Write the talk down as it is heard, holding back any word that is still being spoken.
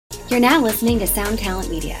You're now listening to Sound Talent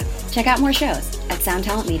Media. Check out more shows at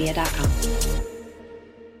soundtalentmedia.com.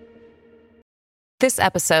 This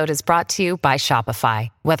episode is brought to you by Shopify.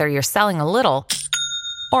 Whether you're selling a little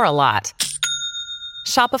or a lot,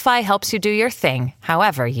 Shopify helps you do your thing,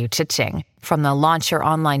 however you cha-ching. From the launch your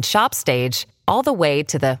online shop stage, all the way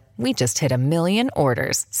to the we just hit 1 million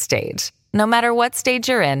orders stage. No matter what stage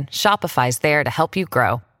you're in, Shopify's there to help you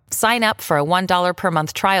grow. Sign up for a $1 per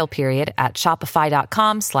month trial period at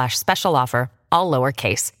shopify.com/special offer, all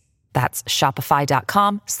lowercase. That's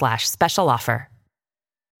shopify.com/special offer.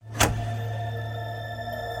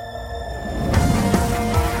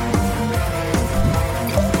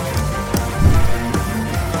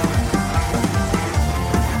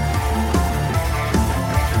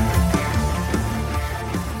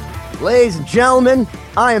 Ladies and gentlemen,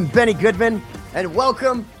 I am Benny Goodman, and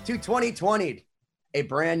welcome to 2020, a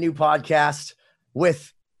brand new podcast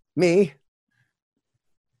with me,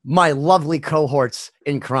 my lovely cohorts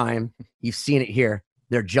in crime. You've seen it here.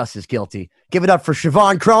 They're just as guilty. Give it up for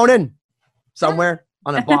Siobhan Cronin, somewhere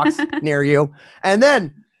on a box near you. And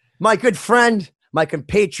then my good friend, my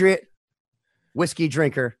compatriot, whiskey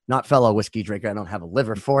drinker, not fellow whiskey drinker. I don't have a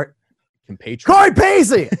liver for it. Compatriot. Corey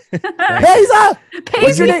Paisley. Paisley.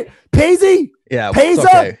 What's your name? Paisley? Yeah, Paisley? it's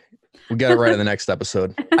okay. We'll get it right in the next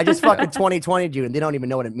episode. I just fucking 2020'd you, and they don't even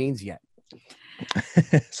know what it means yet.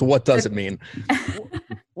 So what does it mean?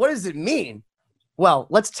 What does it mean? Well,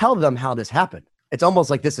 let's tell them how this happened. It's almost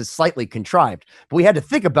like this is slightly contrived, but we had to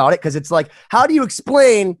think about it because it's like, how do you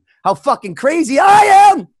explain how fucking crazy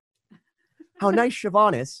I am? How nice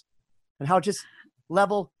Siobhan is, and how just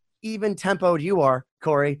level, even tempoed you are,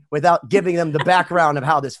 Corey, without giving them the background of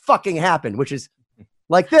how this fucking happened, which is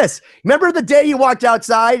like this. Remember the day you walked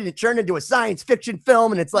outside and it turned into a science fiction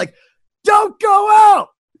film and it's like, don't go out.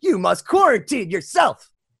 You must quarantine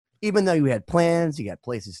yourself. Even though you had plans, you had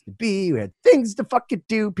places to be, you had things to fucking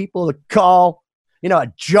do, people to call, you know,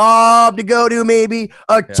 a job to go to, maybe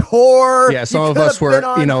a tour. Yeah, some of us were,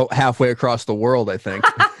 halfway across the world, I think.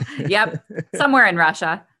 Yep. Somewhere in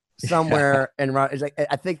Russia. Somewhere in Russia.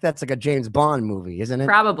 I think that's like a James Bond movie, isn't it?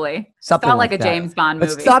 Probably. Something Felt like a that. James Bond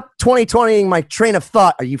movie. Let's stop 2020ing my train of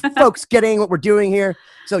thought. Are you folks getting what we're doing here?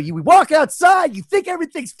 So you walk outside, you think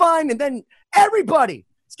everything's fine, and then everybody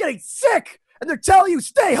is getting sick, and they're telling you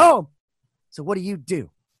stay home. So what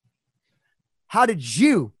do? How did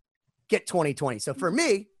you get 2020? So for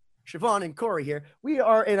me, Siobhan and Corey here, we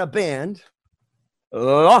are in a band,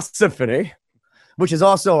 Lost Symphony, which is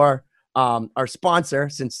also our sponsor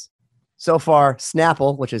since so far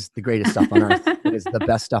Snapple, which is the greatest stuff on earth. It is the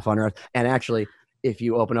best stuff on earth. And actually, if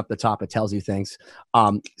you open up the top, it tells you things.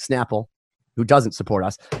 Snapple, who doesn't support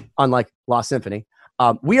us, unlike Lost Symphony,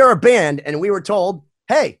 we are a band, and we were told,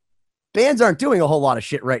 hey, bands aren't doing a whole lot of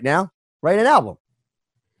shit right now. Write an album.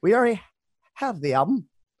 We already have the album.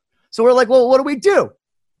 So we're like, well, what do we do?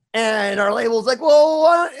 And our label's like,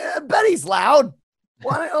 well, Benny's loud.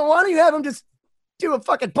 Why don't you have him just do a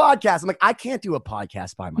fucking podcast? I'm like, I can't do a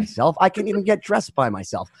podcast by myself. I can't even get dressed by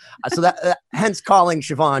myself. So that hence calling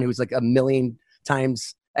Siobhan, who's like 1 million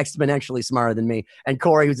times exponentially smarter than me, and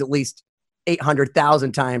Corey, who's at least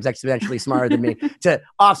 800,000 times exponentially smarter than me, to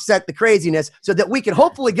offset the craziness so that we can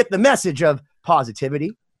hopefully get the message of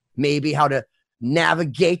positivity, maybe how to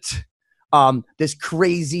navigate this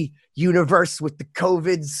crazy universe with the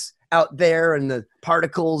COVIDs out there and the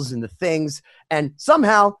particles and the things, and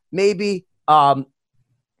somehow maybe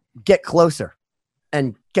get closer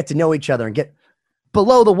and get to know each other and get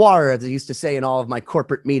below the water, as I used to say in all of my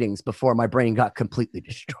corporate meetings before my brain got completely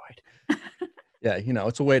destroyed. Yeah,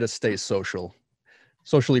 it's a way to stay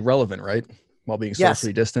socially relevant, right? While being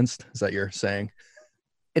socially distanced. Is that your saying?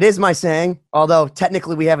 It is my saying, although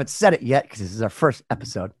technically we haven't said it yet because this is our first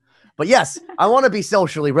episode. But yes, I want to be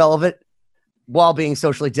socially relevant while being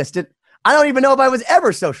socially distant. I don't even know if I was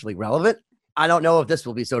ever socially relevant. I don't know if this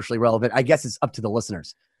will be socially relevant. I guess it's up to the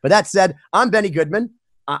listeners. But that said, I'm Benny Goodman.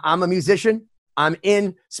 I'm a musician. I'm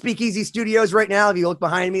in Speakeasy Studios right now. If you look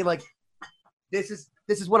behind me, like this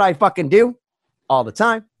is what I fucking do all the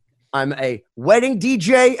time. I'm a wedding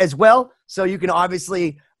DJ as well. So you can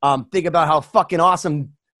obviously think about how fucking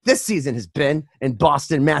awesome this season has been in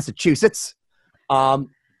Boston, Massachusetts.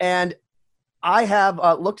 And I have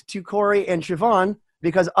looked to Corey and Siobhan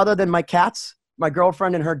because other than my cats, my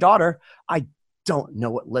girlfriend and her daughter, I don't know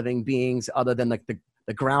what living beings other than like the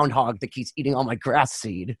groundhog that keeps eating all my grass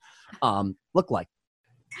seed look like.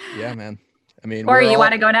 Yeah, man. I mean, Corey, you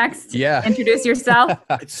want to go next? Yeah. Introduce yourself.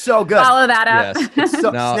 It's so good. Follow that up. Yes. It's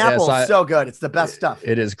so, Snapple is so good. It's the best stuff.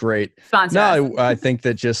 It is great. Sponsor us. I think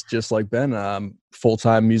that just like Ben,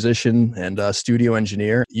 full-time musician and studio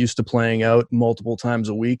engineer, used to playing out multiple times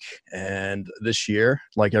a week. And this year,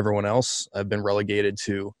 like everyone else, I've been relegated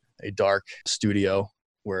to a dark studio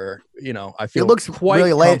where, I feel it looks quite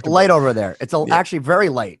really light over there. It's actually very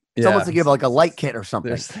light. It's Yeah. almost like you have like a light kit or something.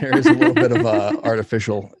 There's a little bit of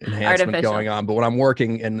artificial enhancement going on. But when I'm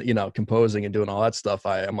working and, composing and doing all that stuff,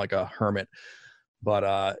 I'm like a hermit.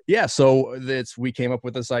 But so we came up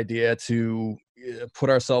with this idea to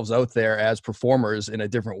put ourselves out there as performers in a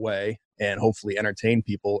different way and hopefully entertain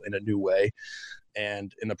people in a new way.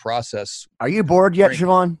 And in the process. Are you bored yet,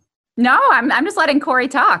 Siobhan? No, I'm just letting Corey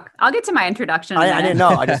talk. I'll get to my introduction. I didn't know.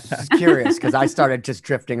 I just was curious because I started just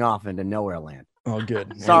drifting off into nowhere land. Oh,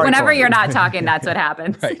 good. Sorry. Whenever Corey. you're not talking, that's what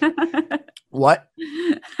happens. Right. What?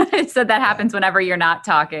 I said that happens whenever you're not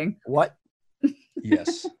talking. What?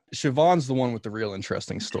 Yes. Siobhan's the one with the real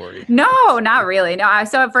interesting story. No, not really. No.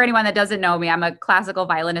 So for anyone that doesn't know me, I'm a classical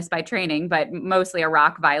violinist by training, but mostly a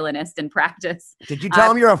rock violinist in practice. Did you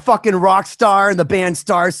tell him you're a fucking rock star in the band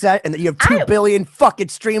Starset and that you have 2 billion fucking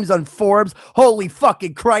streams on Forbes? Holy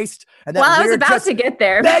fucking Christ. And that I was we're about just to get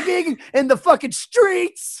there. begging in the fucking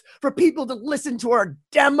streets for people to listen to our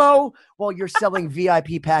demo while you're selling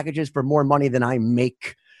VIP packages for more money than I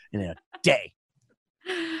make in a day.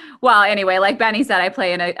 Well, anyway, like Benny said, I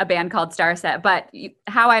play in a band called Starset, but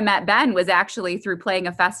how I met Ben was actually through playing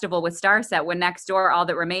a festival with Starset when Next Door, All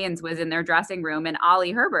That Remains was in their dressing room and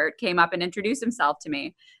Ollie Herbert came up and introduced himself to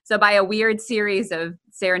me. So by a weird series of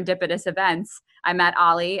serendipitous events, I met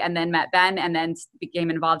Ollie and then met Ben and then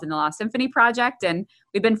became involved in the Lost Symphony project. And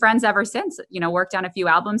we've been friends ever since, worked on a few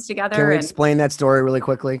albums together. Can we explain that story really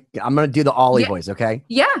quickly? I'm going to do the Ollie voice, okay?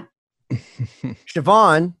 Yeah.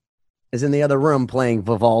 Siobhan is in the other room playing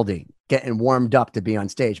Vivaldi, getting warmed up to be on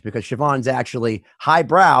stage because Siobhan's actually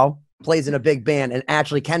highbrow, plays in a big band, and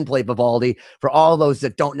actually can play Vivaldi. For all those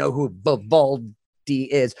that don't know who Vivaldi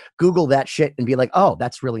is, Google that shit and be like, oh,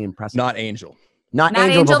 that's really impressive. Not Angel. Not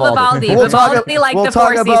Angel Vivaldi. We'll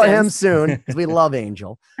talk about him soon because we love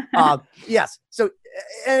Angel. Yes. So,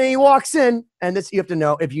 and he walks in, and this you have to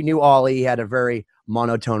know, if you knew Ollie, he had a very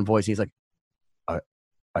monotone voice. He's like,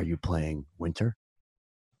 are you playing Winter?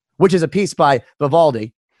 Which is a piece by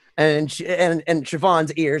Vivaldi. And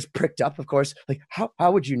Siobhan's ears pricked up, of course. Like,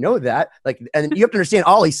 how would you know that? Like, and you have to understand,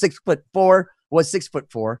 Ollie's 6'4", was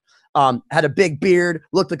 6'4", had a big beard,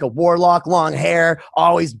 looked like a warlock, long hair,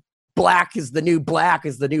 always black is the new black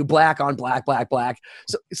on black.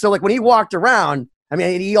 So like when he walked around, I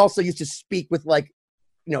mean, he also used to speak with like,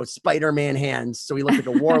 Spider-Man hands. So he looked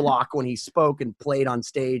like a warlock when he spoke and played on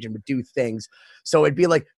stage and would do things. So it'd be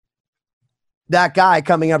like that guy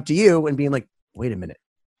coming up to you and being like, wait a minute,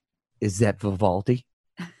 is that Vivaldi?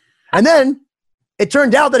 And then it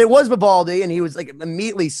turned out that it was Vivaldi and he was like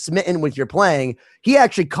immediately smitten with your playing. He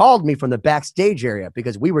actually called me from the backstage area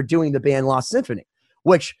because we were doing the band Lost Symphony,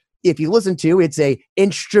 which if you listen to, it's a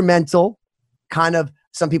instrumental kind of,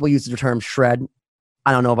 some people use the term shred.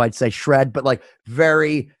 I don't know if I'd say shred, but like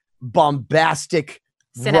very bombastic,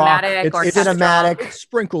 cinematic rock. Or it's cinematic. It's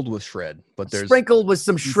sprinkled with shred, but there's sprinkled with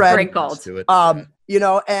some shred sprinkled. to it.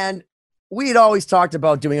 And we had always talked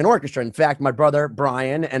about doing an orchestra. In fact, my brother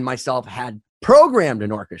Brian and myself had programmed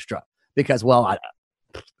an orchestra because, well,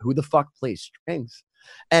 who the fuck plays strings?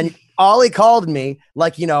 And Ollie called me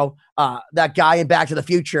like, that guy in Back to the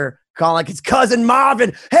Future calling like his cousin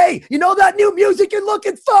Marvin. Hey, you know that new music you're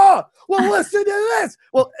looking for? Well, listen to this.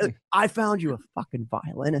 Well, I found you a fucking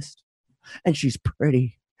violinist and she's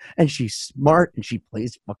pretty and she's smart and she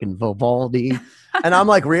plays fucking Vivaldi. And I'm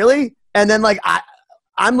like, really? And then like,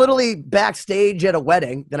 I'm literally backstage at a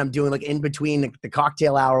wedding that I'm doing like in between the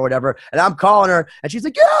cocktail hour or whatever. And I'm calling her and she's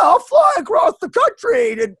like, yeah, I'll fly across the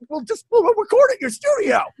country and we'll record at your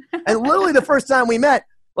studio. And literally the first time we met,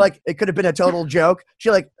 like it could have been a total joke. She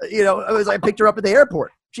like, it was like I picked her up at the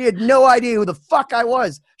airport. She had no idea who the fuck I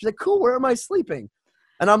was. She's like, cool, where am I sleeping?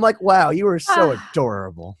 And I'm like, wow, you were so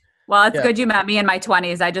adorable. Well, it's good you met me in my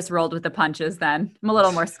 20s. I just rolled with the punches then. I'm a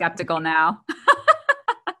little more skeptical now.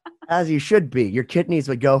 As you should be. Your kidneys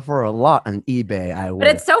would go for a lot on eBay. But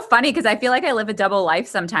it's so funny because I feel like I live a double life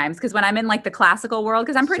sometimes because when I'm in like the classical world,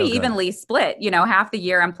 because I'm pretty evenly split, half the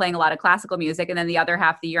year I'm playing a lot of classical music and then the other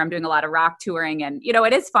half of the year I'm doing a lot of rock touring. And,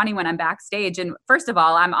 it is funny when I'm backstage. And first of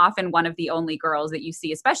all, I'm often one of the only girls that you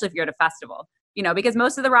see, especially if you're at a festival. because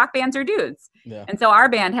most of the rock bands are dudes. Yeah. And so our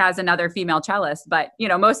band has another female cellist, but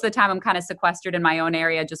most of the time I'm kind of sequestered in my own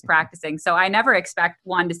area just practicing. So I never expect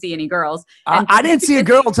one to see any girls. I didn't see a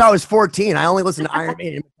girl until I was 14. I only listened to Iron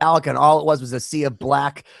Maiden and Metallica, and all it was a sea of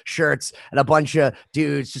black shirts and a bunch of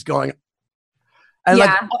dudes just going. And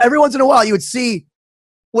like every once in a while you would see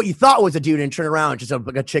what you thought was a dude and turn around, just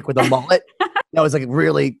a chick with a mullet. That was like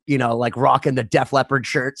really, like rocking the Def Leppard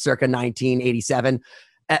shirt circa 1987.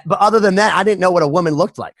 But other than that, I didn't know what a woman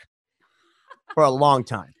looked like for a long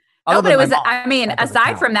time. No, but it was,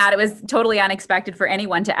 aside from that, it was totally unexpected for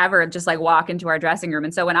anyone to ever just like walk into our dressing room.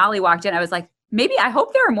 And so when Ollie walked in, I was like, maybe I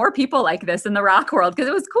hope there are more people like this in the rock world, because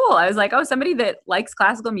it was cool. I was like, oh, somebody that likes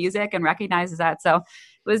classical music and recognizes that. So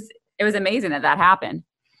it was amazing that happened.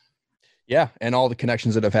 Yeah, and all the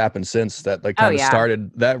connections that have happened since that kind of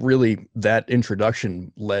started, that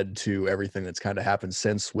introduction led to everything that's kind of happened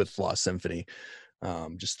since with Lost Symphony.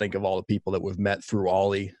 Just think of all the people that we've met through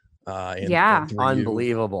Ollie.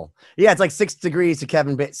 Unbelievable. Yeah, it's like 6 degrees to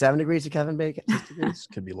Kevin Bacon, 7 degrees to Kevin Bacon. 6 degrees.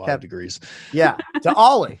 Could be a lot of degrees. Yeah, to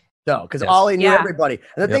Ollie though, because Ollie knew everybody.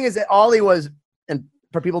 And the thing is that Ollie was, and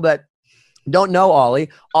for people that don't know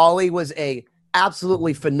Ollie was a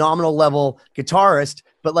absolutely phenomenal level guitarist,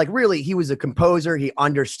 but like really he was a composer. He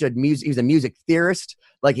understood music. He was a music theorist.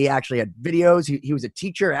 Like he actually had videos. He was a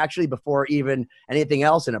teacher actually before even anything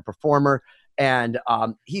else, and a performer. And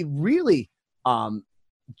he really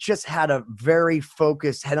just had a very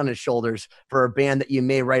focused head on his shoulders for a band that you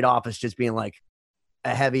may write off as just being like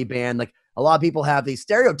a heavy band. Like a lot of people have these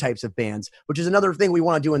stereotypes of bands, which is another thing we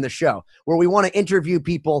want to do in the show, where we want to interview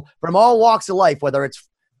people from all walks of life, whether it's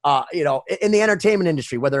in the entertainment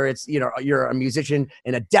industry, whether it's, you're a musician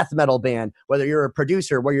in a death metal band, whether you're a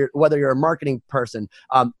producer, whether you're a marketing person.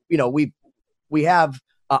 We have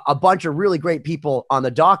a bunch of really great people on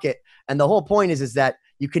the docket. And the whole point is that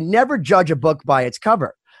you can never judge a book by its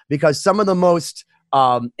cover, because some of the most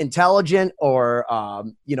intelligent or,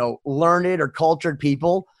 learned or cultured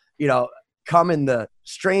people, come in the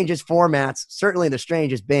strangest formats, certainly the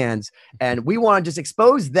strangest bands. And we want to just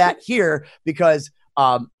expose that here because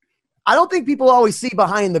I don't think people always see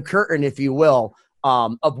behind the curtain, if you will,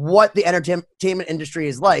 of what the entertainment industry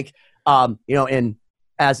is like, in,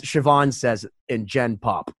 as Siobhan says, in Gen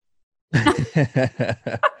Pop.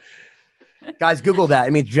 Guys, Google that.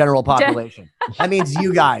 It means general population. That means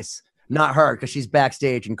you guys, not her, because she's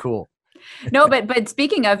backstage and cool. No, but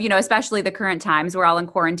speaking of, especially the current times, we're all in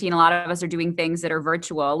quarantine. A lot of us are doing things that are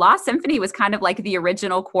virtual. Lost Symphony was kind of like the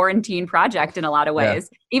original quarantine project in a lot of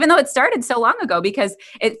ways, even though it started so long ago, because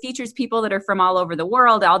it features people that are from all over the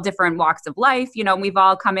world, all different walks of life. We've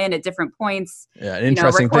all come in at different points. Yeah, an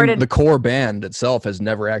interesting thing, the core band itself has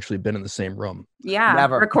never actually been in the same room. Yeah,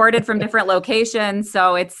 never. Recorded from different locations.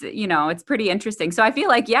 So it's, it's pretty interesting. So I feel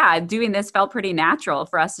like, doing this felt pretty natural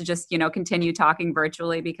for us to just, continue talking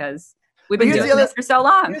virtually, because we've been doing this for so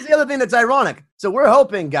long. Here's the other thing that's ironic. So we're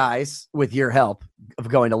hoping, guys, with your help of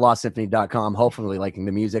going to lostsymphony.com, hopefully liking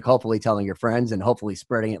the music, hopefully telling your friends, and hopefully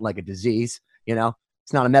spreading it like a disease.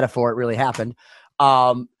 It's not a metaphor. It really happened.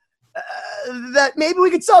 That maybe we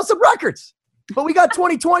could sell some records. But we got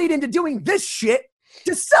 2020'd into doing this shit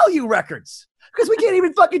to sell you records, because we can't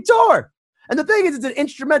even fucking tour. And the thing is, it's an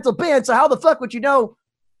instrumental band. So how the fuck would you know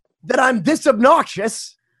that I'm this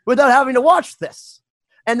obnoxious without having to watch this?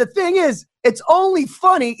 And the thing is, it's only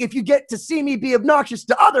funny if you get to see me be obnoxious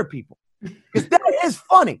to other people, because that is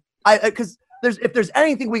funny. Because if there's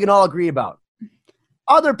anything we can all agree about,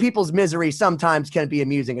 other people's misery sometimes can be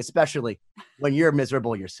amusing, especially when you're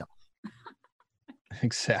miserable yourself.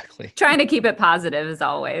 Exactly. Trying to keep it positive as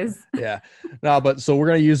always. Yeah. No, but so we're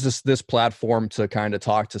going to use this platform to kind of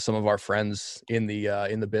talk to some of our friends in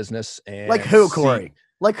the business. And like who, Corey?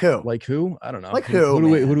 Like who? Like who? I don't know. Like who?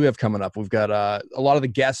 Who do we have coming up? We've got a lot of the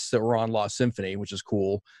guests that were on Lost Symphony, which is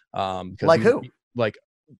cool. Like who?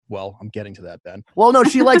 Well, I'm getting to that, Ben. Well, no,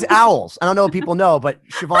 she likes owls. I don't know if people know, but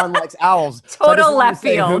Siobhan likes owls. Total left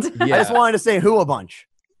field. I just wanted to say who a bunch.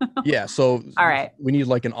 Yeah. So all right, we need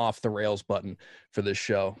like an off the rails button for this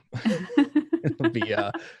show. It'll be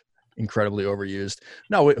incredibly overused.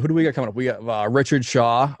 No, who do we got coming up? We got Richard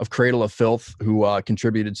Shaw of Cradle of Filth, who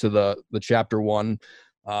contributed to the Chapter 1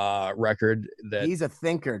 record. That he's a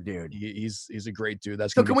thinker, dude. He's a great dude.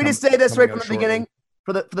 That's so. Can we just say this right from the beginning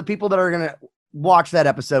for the people that are gonna watch that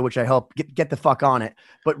episode, which I hope get the fuck on it.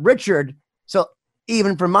 But Richard, so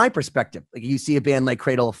even from my perspective, like you see a band like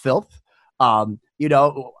Cradle of Filth,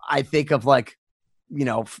 I think of like,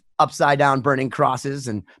 upside down burning crosses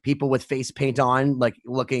and people with face paint on, like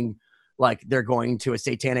looking like they're going to a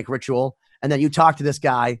satanic ritual. And then you talk to this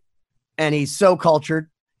guy and he's so cultured.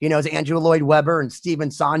 He knows Andrew Lloyd Webber and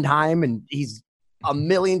Stephen Sondheim, and he's a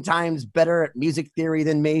million times better at music theory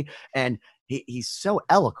than me. And he's so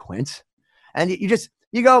eloquent. And you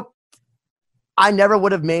go, I never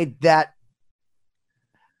would have made that.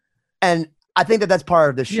 And I think that's part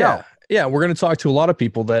of the show. Yeah, we're going to talk to a lot of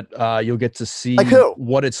people that you'll get to see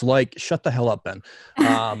what it's like. Shut the hell up, Ben.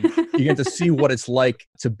 You get to see what it's like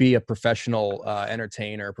to be a professional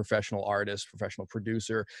entertainer, professional artist, professional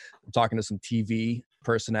producer. I'm talking to some TV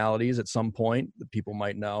personalities at some point that people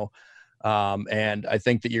might know. And I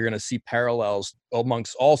think that you're going to see parallels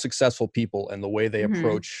amongst all successful people and the way they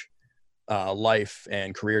approach life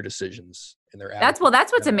and career decisions. That's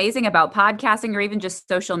what's amazing about podcasting or even just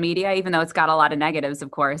social media, even though it's got a lot of negatives,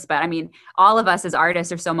 of course. But I mean, all of us as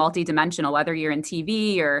artists are so multidimensional, whether you're in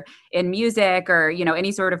TV or in music or,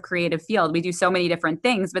 any sort of creative field. We do so many different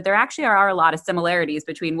things, but there actually are a lot of similarities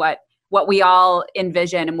between what we all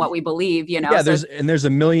envision and what we believe, Yeah, there's a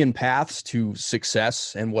million paths to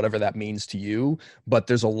success and whatever that means to you, but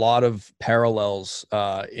there's a lot of parallels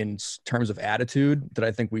in terms of attitude that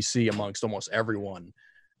I think we see amongst almost everyone.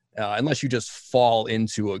 Unless you just fall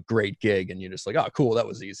into a great gig and you're just like, oh, cool, that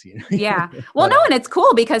was easy. Yeah. Well, no, and it's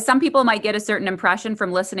cool because some people might get a certain impression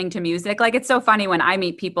from listening to music. Like, it's so funny when I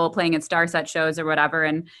meet people playing at Starset shows or whatever,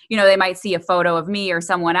 and, they might see a photo of me or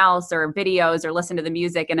someone else or videos or listen to the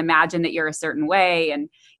music and imagine that you're a certain way and,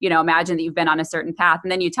 imagine that you've been on a certain path.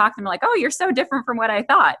 And then you talk to them like, oh, you're so different from what I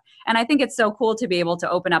thought. And I think it's so cool to be able to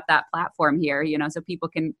open up that platform here, so people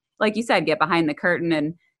can, like you said, get behind the curtain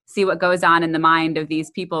and see what goes on in the mind of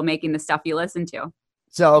these people making the stuff you listen to.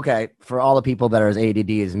 So, okay, for all the people that are as ADD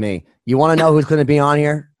as me, you want to know who's going to be on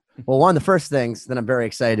here? Well, one of the first things that I'm very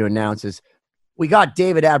excited to announce is we got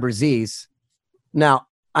David Abraziz. Now,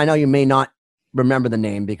 I know you may not remember the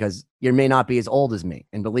name because you may not be as old as me.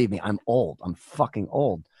 And believe me, I'm old. I'm fucking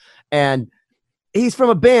old. And he's from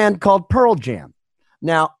a band called Pearl Jam.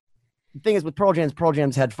 Now, the thing is with Pearl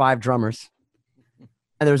Jam's had 5 drummers.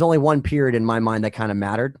 And there was only one period in my mind that kind of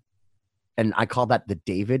mattered. And I call that the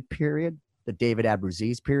David period, the David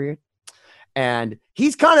Abraziz period. And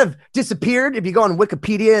he's kind of disappeared. If you go on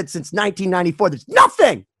Wikipedia, since 1994, there's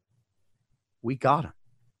nothing. We got him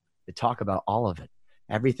to talk about all of it.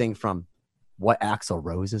 Everything from what Axl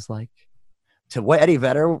Rose is like, to what Eddie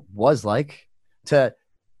Vedder was like, to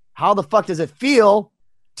how the fuck does it feel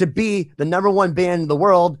to be the #1 band in the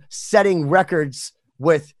world, setting records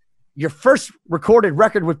with your first recorded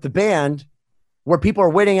record with the band where people are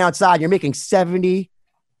waiting outside. You're making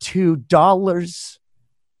 $72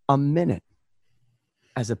 a minute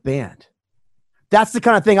as a band. That's the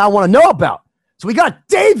kind of thing I want to know about. So we got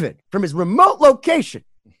David from his remote location,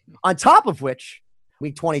 on top of which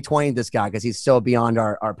we 2020'd this guy because he's so beyond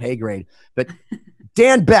our pay grade. But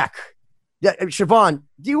Dan Beck, Siobhan,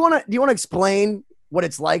 do you want to explain what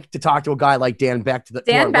it's like to talk to a guy like Dan Beck?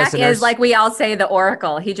 Dan Beck is, like we all say, the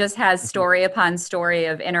oracle. He just has story upon story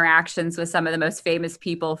of interactions with some of the most famous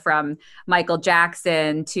people, from Michael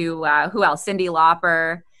Jackson to who else? Cyndi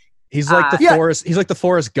Lauper. He's like the Forrest. He's like the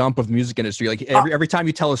Forrest Gump of music industry. Like every time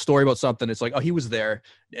you tell a story about something, it's like, oh, he was there,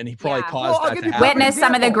 and he probably caused that to happen. Witness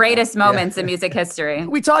some of the greatest moments in music history.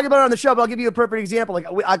 We talk about it on the show, but I'll give you a perfect example. Like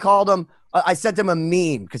I called him. I sent him a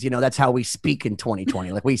meme because that's how we speak in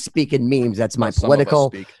 2020. Like we speak in memes. That's my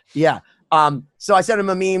political. Yeah. So I sent him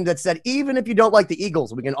a meme that said, even if you don't like the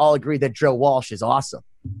Eagles, we can all agree that Joe Walsh is awesome.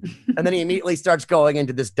 And then he immediately starts going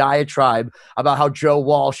into this diatribe about how Joe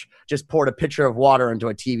Walsh just poured a pitcher of water into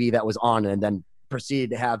a TV that was on and then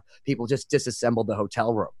proceeded to have people just disassemble the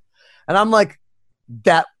hotel room. And I'm like,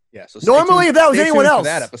 that. Yeah. So normally, if that was anyone else,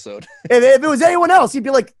 that episode, if it was anyone else, he'd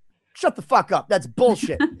be like, shut the fuck up. That's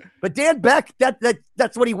bullshit. But Dan Beck,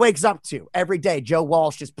 that's what he wakes up to every day. Joe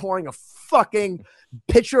Walsh just pouring a fucking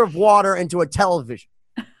pitcher of water into a television.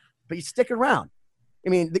 But you stick around.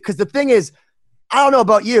 I mean, because the thing is, I don't know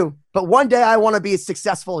about you, but one day I want to be as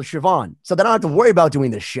successful as Siobhan. So then I don't have to worry about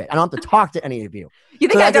doing this shit. I don't have to talk to any of you. You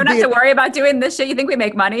think I don't have to worry about doing this shit? You think we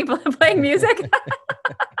make money playing music?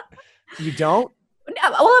 You don't?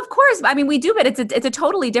 Well, of course. I mean, we do, but it's a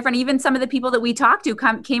totally different. Even some of the people that we talked to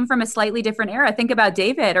came from a slightly different era. Think about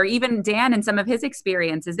David or even Dan and some of his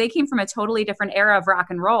experiences. They came from a totally different era of rock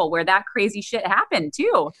and roll where that crazy shit happened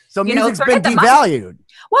too. So music's been devalued.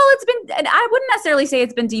 Well, I wouldn't necessarily say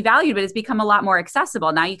it's been devalued, but it's become a lot more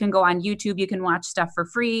accessible. Now you can go on YouTube, you can watch stuff for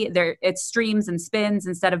free. It streams and spins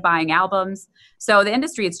instead of buying albums. So the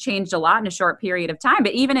industry has changed a lot in a short period of time.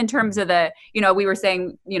 But even in terms of we were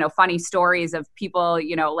saying, funny stories of people,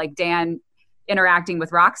 like Dan interacting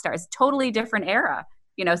with rock stars, totally different era.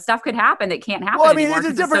 Stuff could happen that can't happen anymore.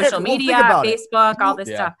 It's different social media, Facebook, all this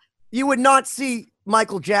stuff. You would not see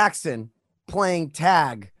Michael Jackson playing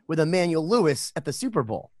tag with Emmanuel Lewis at the Super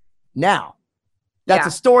Bowl. Now, that's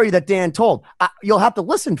a story that Dan told. You'll have to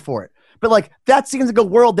listen for it. But like, that seems like a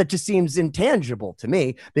world that just seems intangible to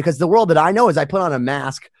me, because the world that I know is I put on a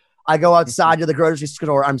mask. I go outside to the grocery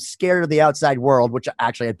store. I'm scared of the outside world, which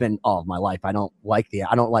actually I've been all of my life. I don't like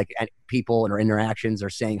people or interactions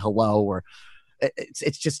or saying hello, or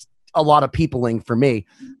it's just a lot of peopling for me.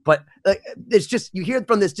 But it's just, you hear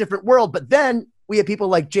from this different world. But then we have people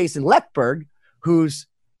like Jason Leckberg, who's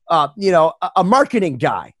a marketing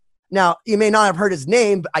guy. Now, you may not have heard his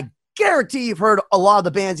name, but I guarantee you've heard a lot of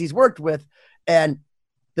the bands he's worked with. And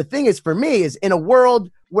the thing is, for me, is in a world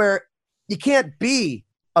where you can't be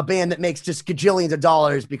a band that makes just gajillions of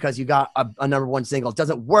dollars because you got a number one single. It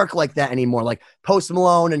doesn't work like that anymore. Like Post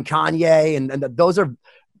Malone and Kanye and those are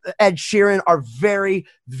Ed Sheeran are very,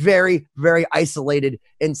 very, very isolated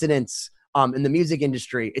incidents in the music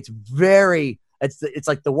industry. It's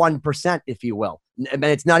like the 1%, if you will. And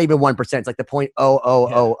it's not even 1%. It's like the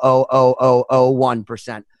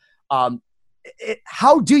 0.0000001%.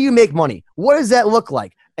 How do you make money? What does that look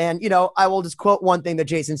like? And, I will just quote one thing that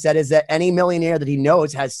Jason said, is that any millionaire that he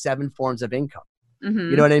knows has 7 forms of income.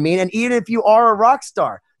 Mm-hmm. You know what I mean? And even if you are a rock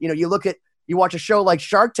star, you watch a show like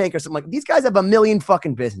Shark Tank or something, like these guys have a million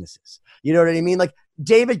fucking businesses. You know what I mean? Like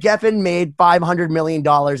David Geffen made $500 million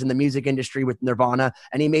in the music industry with Nirvana,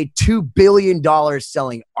 and he made $2 billion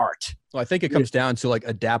selling art. Well, I think it comes down to like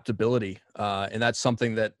adaptability. And that's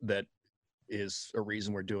something that is a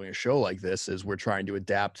reason we're doing a show like this, is we're trying to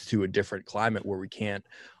adapt to a different climate where we can't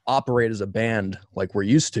operate as a band like we're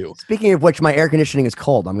used to. Speaking of which, my air conditioning is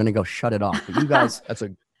cold. I'm going to go shut it off. But you guys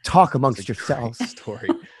talk amongst yourselves. Story.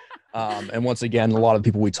 And once again, a lot of the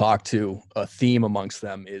people we talk to, a theme amongst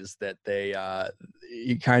them is that they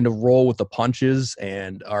you kind of roll with the punches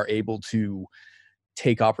and are able to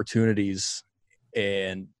take opportunities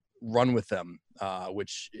and run with them,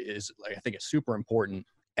 which is, I think, a super important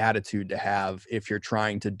attitude to have if you're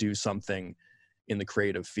trying to do something in the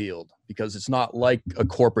creative field, because it's not like a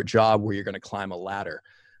corporate job where you're going to climb a ladder.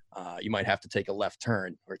 You might have to take a left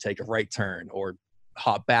turn or take a right turn or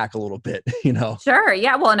hop back a little bit, Sure.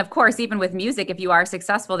 Yeah. Well, and of course, even with music, if you are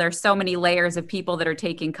successful, there's so many layers of people that are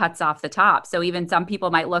taking cuts off the top. So even some people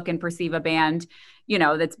might look and perceive a band,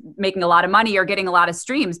 that's making a lot of money or getting a lot of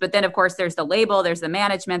streams. But then of course there's the label, there's the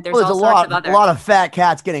management, there's all sorts of other. A lot of fat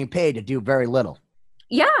cats getting paid to do very little.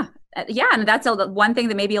 Yeah. Yeah. And that's one thing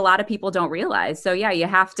that maybe a lot of people don't realize. So yeah, you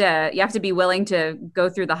have to be willing to go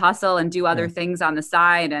through the hustle and do other things on the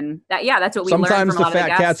side. And that's what we learned from a lot of the guests. Sometimes the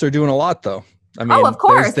fat cats are doing a lot though. I mean, of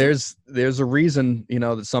course. There's a reason,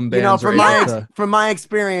 that some bands are from my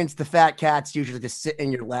experience, the fat cats usually just sit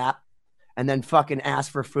in your lap and then fucking ask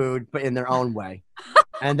for food, but in their own way.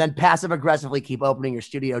 And then passive aggressively keep opening your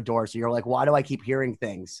studio door. So you're like, why do I keep hearing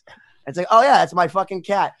things? And it's like, oh yeah, that's my fucking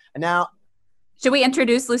cat. And now, should we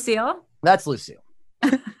introduce Lucille? That's Lucille.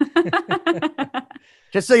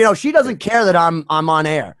 Just so she doesn't care that I'm on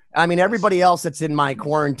air. I mean, everybody else that's in my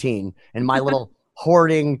quarantine and my little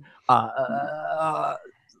hoarding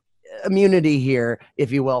immunity here,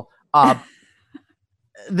 if you will,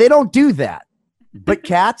 they don't do that. But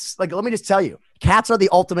cats, like, let me just tell you, cats are the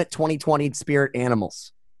ultimate 2020 spirit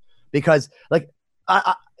animals, because like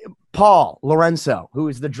Paul Lorenzo, who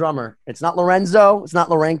is the drummer, it's not Lorenzo, it's not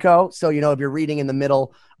Lorenco. So, if you're reading in the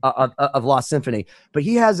middle of Lost Symphony, but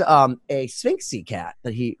he has a Sphinxy cat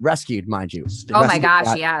that he rescued, mind you. Oh my gosh.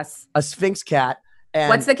 Cat, yes. A Sphinx cat. And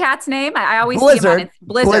what's the cat's name? I always Blizzard. See him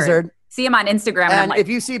on Blizzard. See him on Instagram. And I'm like, if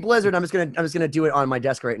you see Blizzard, I'm just gonna do it on my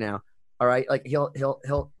desk right now. All right, like he'll.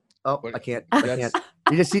 Oh, I can't.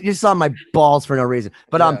 You just saw my balls for no reason.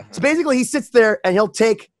 But so basically, he sits there and he'll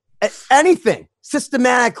take anything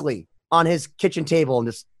systematically on his kitchen table and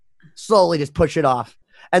just slowly just push it off.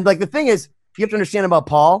 And like the thing is, you have to understand about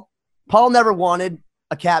Paul. Paul never wanted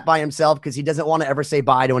a cat by himself because he doesn't want to ever say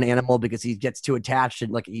bye to an animal because he gets too attached,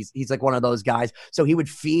 and like he's like one of those guys. So he would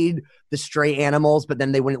feed the stray animals, but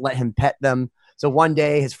then they wouldn't let him pet them. So one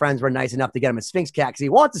day his friends were nice enough to get him a Sphinx cat because he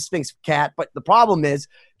wants a Sphinx cat, but the problem is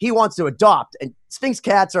he wants to adopt. And Sphinx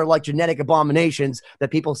cats are like genetic abominations that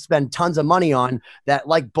people spend tons of money on, that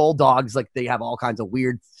like bulldogs, like they have all kinds of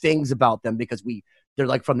weird things about them because they're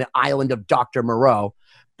like from the island of Dr. Moreau.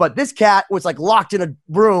 But this cat was like locked in a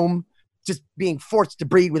room, just being forced to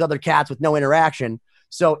breed with other cats with no interaction.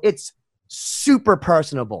 So it's super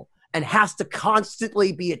personable and has to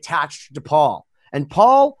constantly be attached to Paul. And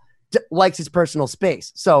Paul likes his personal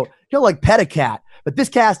space. So he'll like pet a cat, but this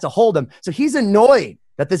cat has to hold him. So he's annoyed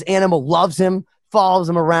that this animal loves him, follows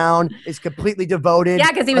him around, is completely devoted. Yeah,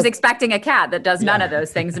 because he was expecting a cat that does none of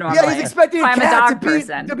those things normally. Yeah, he's expecting a cat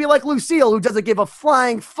person. to be like Lucille, who doesn't give a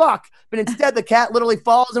flying fuck. But instead, the cat literally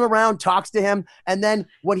follows him around, talks to him, and then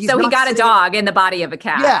when he's he got a dog in the body of a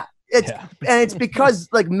cat. Yeah, and it's because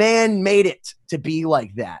like man made it to be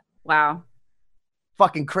like that. Wow.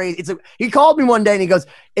 Fucking crazy. He called me one day and he goes,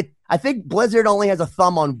 I think Blizzard only has a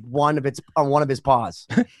thumb on one of his paws.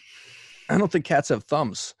 I don't think cats have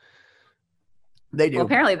thumbs. They do. Well,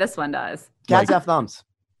 apparently this one does. Cats have thumbs.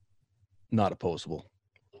 Not opposable.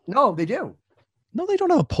 No, they do. No, they don't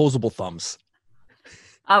have opposable thumbs.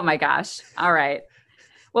 Oh my gosh. All right.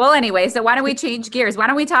 Well, anyway, so why don't we change gears? Why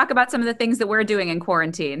don't we talk about some of the things that we're doing in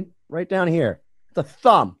quarantine? Right down here. The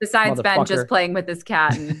thumb. Besides Ben just playing with his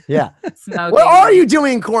cat and smoking. What are you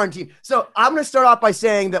doing in quarantine? So I'm going to start off by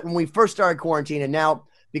saying that when we first started quarantine, and now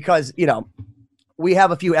because, we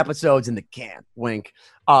have a few episodes in the can, wink.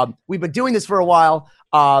 We've been doing this for a while.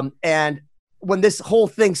 And when this whole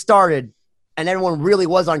thing started and everyone really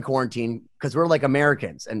was on quarantine, because we're like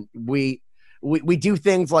Americans and we do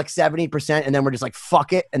things like 70% and then we're just like,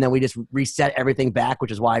 fuck it. And then we just reset everything back,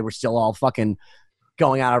 which is why we're still all fucking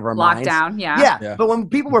going out of our minds. Lockdown, yeah. But when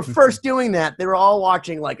people were first doing that, they were all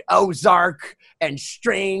watching like Ozark and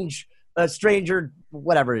Stranger,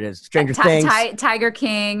 whatever it is, Stranger Things, Tiger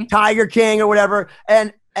King or whatever.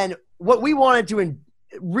 And what we wanted to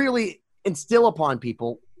really instill upon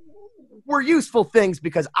people were useful things,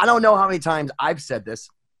 because I don't know how many times I've said this,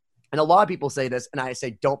 and a lot of people say this, and I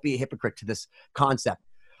say, don't be a hypocrite to this concept.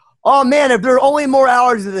 Oh man, if there were only more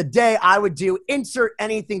hours of the day, I would do insert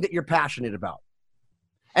anything that you're passionate about.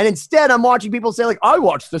 And instead, I'm watching people say, like, I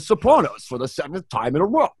watched The Sopranos for the 7th time in a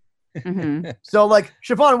row. Mm-hmm. So, like,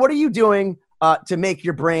 Siobhan, what are you doing to make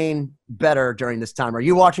your brain better during this time? Are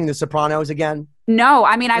you watching The Sopranos again? No,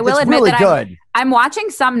 I mean, I will admit really that I'm watching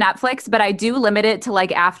some Netflix, but I do limit it to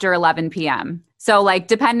like after 11 p.m. So like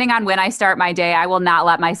depending on when I start my day, I will not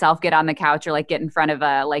let myself get on the couch or like get in front of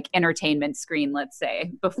a like entertainment screen, let's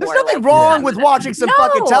say. Before there's nothing wrong with watching some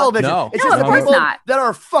fucking television. No. It's just the people that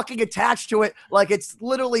are fucking attached to it, like it's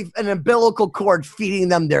literally an umbilical cord feeding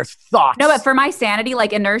them their thoughts. No, but for my sanity,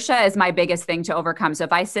 like inertia is my biggest thing to overcome. So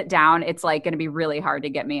if I sit down, it's like going to be really hard to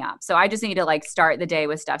get me up. So I just need to like start the day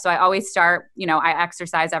with stuff. So I always start, I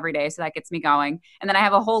exercise every day, so that gets me going. And then I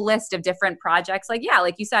have a whole list of different projects, like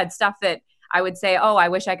you said, stuff that I would say, oh, I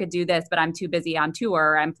wish I could do this, but I'm too busy on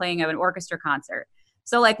tour, or I'm playing an orchestra concert.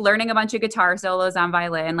 So like learning a bunch of guitar solos on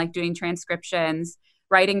violin, like doing transcriptions,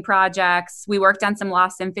 writing projects. We worked on some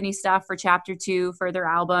Lost Symphony stuff for Chapter 2 for their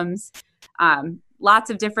albums. Lots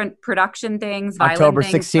of different production things. October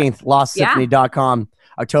 16th, LostSymphony.com.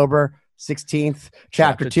 October 16th,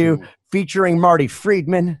 Chapter 2, featuring Marty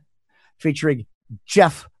Friedman, featuring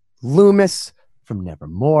Jeff Loomis from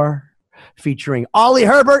Nevermore, featuring Ollie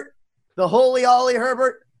Herbert, the holy Ollie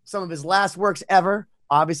Herbert, some of his last works ever.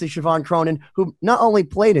 Obviously, Siobhan Cronin, who not only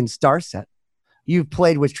played in Starset, you've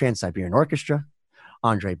played with Trans-Siberian Orchestra,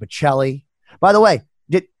 Andre Bocelli. By the way,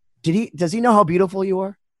 does he know how beautiful you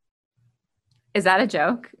are? Is that a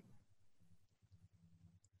joke?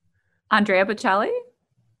 Andrea Bocelli?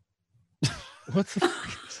 What the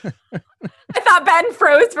fuck? I thought Ben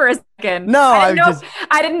froze for a second. No,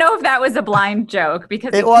 I didn't know if that was a blind joke,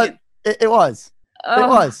 because it was.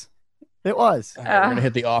 It was. All right, we're gonna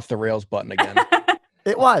hit the off the rails button again.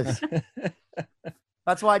 It was.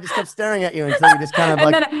 That's why I just kept staring at you until you just kind of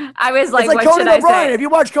like. And then I was like, it's like what Conan should O'Brien. I say? If you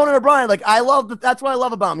watch Conan O'Brien, like that's what I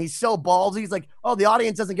love about him. He's so ballsy. He's like, oh, the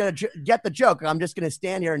audience doesn't get the joke. I'm just gonna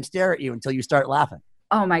stand here and stare at you until you start laughing.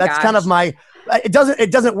 Oh my god. That's kind of my. It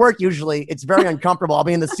doesn't work usually. It's very uncomfortable. I'll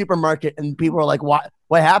be in the supermarket and people are like, what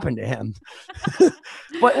happened to him?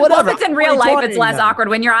 But whatever. Well, if it's in real life, it's less awkward.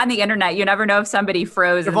 When you're on the internet, you never know if somebody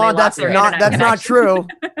froze. Siobhan, that's not true.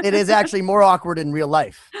 It is actually more awkward in real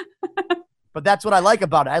life. But that's what I like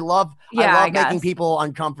about it. I love making people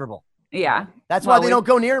uncomfortable. Yeah. That's why they don't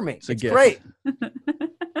go near me. It's great.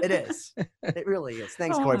 It is. It really is.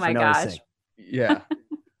 Thanks, Corey, for noticing. Yeah.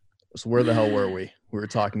 So where the hell were we? We were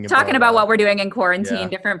talking about what we're doing in quarantine,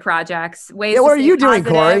 different projects, ways. Yeah, what are you doing,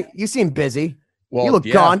 Corey? You seem busy. Well, you look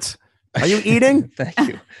gaunt. Are you eating? Thank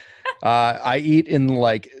you. I eat in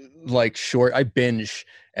like short. I binge,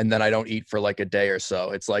 and then I don't eat for like a day or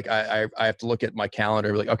so. It's like I have to look at my calendar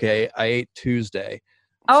and be like, okay, I ate Tuesday.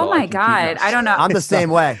 Oh my god, I don't know. I'm the same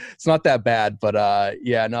way. It's not that bad, but I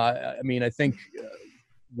mean, I think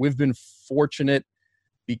we've been fortunate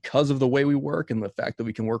because of the way we work and the fact that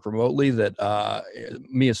we can work remotely, that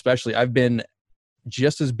me especially, I've been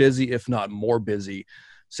just as busy, if not more busy,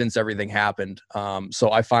 since everything happened.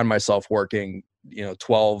 So I find myself working,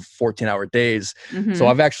 12, 14-hour days. Mm-hmm. So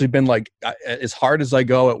I've actually been like, as hard as I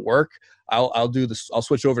go at work, I'll do this. I'll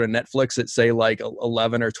switch over to Netflix at say like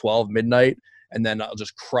 11 or 12 midnight, and then I'll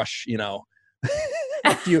just crush, I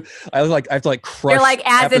have to crush. You're like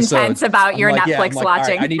as episodes. Intense about your Netflix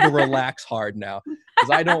watching. Right, I need to relax hard now because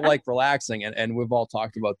I don't like relaxing, and we've all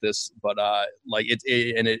talked about this. But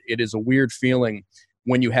it is a weird feeling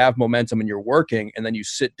when you have momentum and you're working, and then you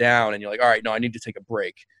sit down and you're like, all right, no, I need to take a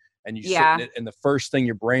break, and you sit in it, and the first thing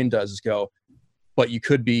your brain does is go, but you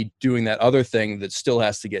could be doing that other thing that still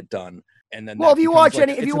has to get done. And then, well, if you watch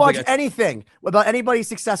anything about anybody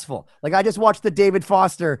successful, like I just watched the David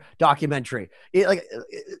Foster documentary,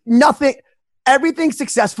 everything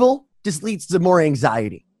successful just leads to more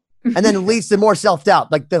anxiety, and then it leads to more self-doubt.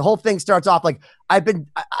 Like the whole thing starts off like I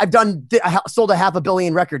sold 500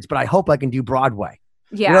 million records, but I hope I can do Broadway.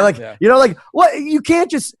 Yeah. What, you can't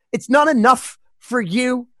just, it's not enough for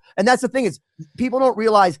you. And that's the thing is people don't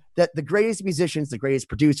realize that the greatest musicians, the greatest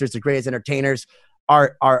producers, the greatest entertainers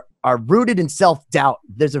are rooted in self-doubt.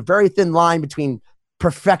 There's a very thin line between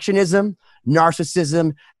perfectionism,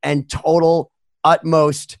 narcissism, and total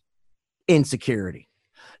utmost insecurity.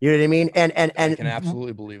 You know what I mean? And I can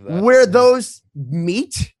absolutely believe that. Where those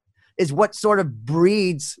meet is what sort of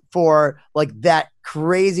breeds for like that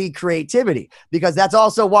crazy creativity, because that's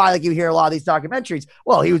also why like you hear a lot of these documentaries.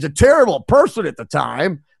 Well, he was a terrible person at the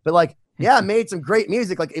time, but like, yeah, made some great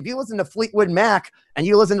music. Like if you listen to Fleetwood Mac and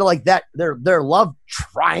you listen to like that, their love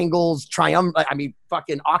triangles,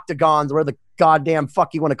 fucking octagons, where the goddamn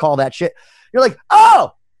fuck you want to call that shit. You're like,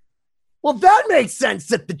 oh, well, that makes sense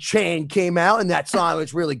that The Chain came out and that song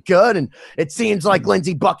was really good. And it seems like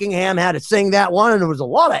Lindsey Buckingham had to sing that one. And there was a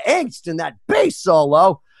lot of angst in that bass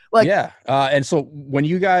solo. Like, yeah. And so when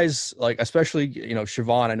you guys like, especially,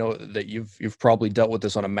 Siobhan, I know that you've probably dealt with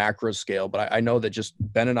this on a macro scale, but I know that just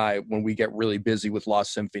Ben and I, when we get really busy with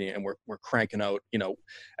Lost Symphony and we're cranking out,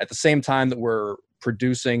 at the same time that we're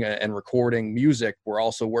producing and recording music, we're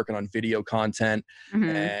also working on video content.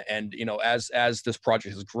 Mm-hmm. And as this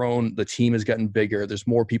project has grown, the team has gotten bigger. There's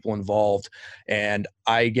more people involved, and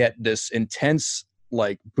I get this intense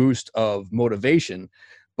like boost of motivation,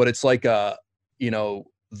 but it's like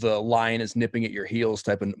the lion is nipping at your heels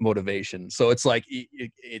type of motivation. So it's like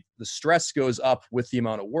the stress goes up with the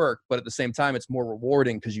amount of work, but at the same time, it's more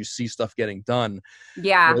rewarding because you see stuff getting done.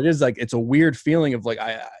 Yeah. So it is like, it's a weird feeling of like,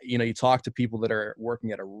 you talk to people that are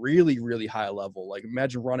working at a really, really high level. Like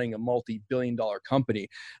imagine running a multi-billion-dollar company.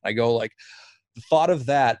 I go like, the thought of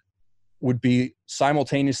that would be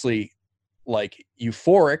simultaneously like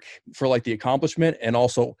euphoric for like the accomplishment and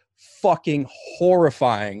also fucking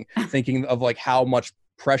horrifying thinking of like how much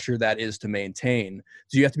pressure that is to maintain.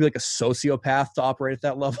 Do you have to be like a sociopath to operate at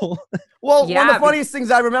that level? Well, one of the funniest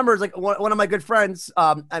things I remember is like one of my good friends,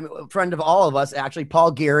 I'm a friend of all of us, actually,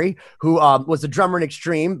 Paul Geary, who was the drummer in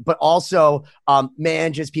Extreme, but also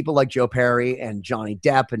manages people like Joe Perry and Johnny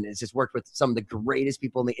Depp, and has just worked with some of the greatest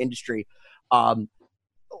people in the industry. I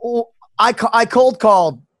cold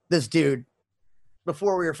called this dude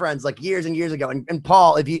before we were friends, like years and years ago. And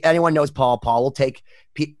Paul, if anyone knows Paul will take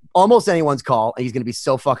almost anyone's call, and he's going to be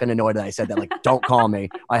so fucking annoyed that I said that. Like, don't call me.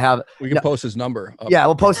 We can post his number. Yeah,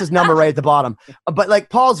 we'll post his number right at the bottom. But like,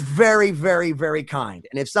 Paul's very, very, very kind.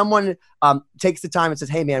 And if someone takes the time and says,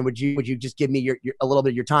 "Hey, man, would you just give me a little bit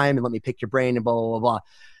of your time and let me pick your brain and blah blah blah blah,"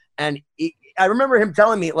 and I remember him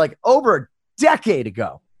telling me like over a decade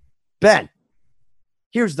ago, Ben,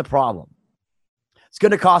 here's the problem. It's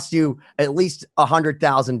going to cost you at least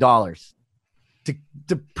 $100,000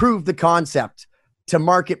 to prove the concept, to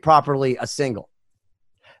market properly a single.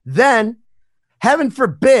 Then, heaven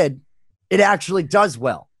forbid, it actually does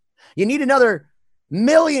well. You need another $1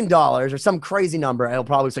 million or some crazy number. I'll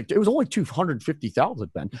probably say it was only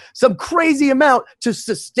 $250,000, Ben. Some crazy amount to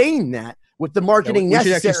sustain that with the marketing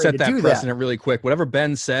necessary to do that. We should actually set that precedent really quick. Whatever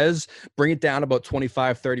Ben says, bring it down about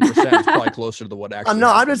 25-30%. It's probably closer to what actually.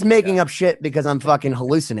 I'm just making up shit because I'm fucking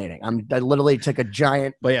hallucinating. I literally took a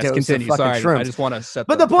giant dose continue. Of fucking shrooms. I just want to set.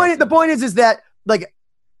 But the point is that like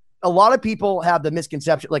a lot of people have the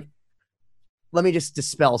misconception. Like, let me just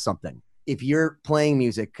dispel something. If you're playing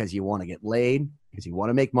music because you want to get laid, because you want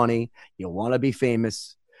to make money, you want to be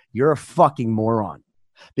famous, you're a fucking moron.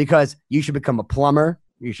 Because you should become a plumber.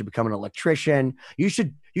 You should become an electrician. You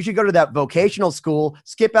should go to that vocational school,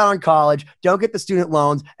 skip out on college, don't get the student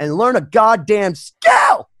loans, and learn a goddamn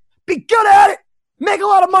skill. Be good at it. Make a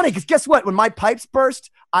lot of money. Because guess what? When my pipes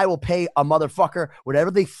burst, I will pay a motherfucker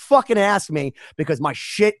whatever they fucking ask me because my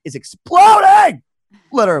shit is exploding.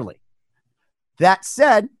 Literally. That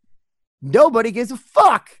said, nobody gives a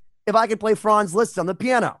fuck if I can play Franz Liszt on the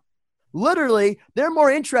piano. Literally, they're more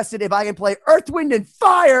interested if I can play Earth, Wind, and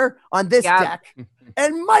Fire on this deck.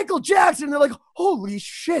 And Michael Jackson, they're like, holy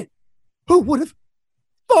shit, who would have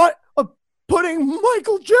thought of putting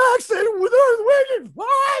Michael Jackson with Earth, Wind, and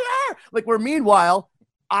Fire? Like, where meanwhile,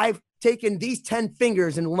 I've taken these 10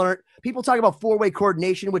 fingers and learned, people talk about 4-way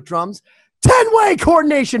coordination with drums. 10-way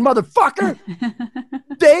coordination, motherfucker.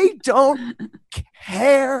 They don't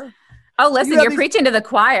care. Oh, listen, you're preaching to the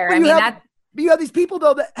choir. I mean, you have these people,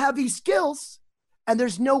 though, that have these skills, and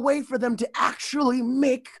there's no way for them to actually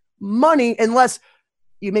make money unless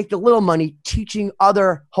you make the little money teaching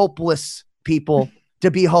other hopeless people to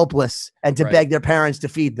be hopeless and to beg their parents to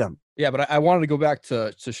feed them. Yeah, but I wanted to go back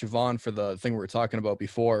to Siobhan for the thing we were talking about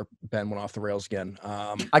before Ben went off the rails again.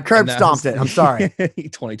 I curb stomped it. I'm sorry.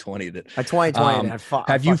 2020'd it. I 2020'd it.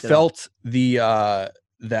 Have you felt the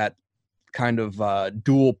that kind of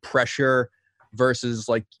dual pressure versus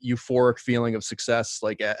like euphoric feeling of success,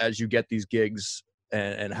 like as you get these gigs,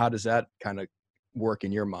 and how does that kind of work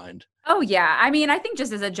in your mind? Oh yeah. I mean, I think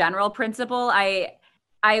just as a general principle,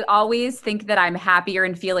 I always think that I'm happier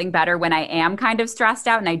and feeling better when I am kind of stressed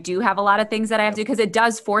out and I do have a lot of things that I have to do, because it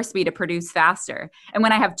does force me to produce faster. And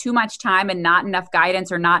when I have too much time and not enough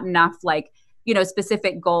guidance or not enough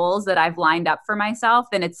specific goals that I've lined up for myself,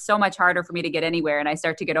 then it's so much harder for me to get anywhere and I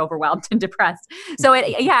start to get overwhelmed and depressed. So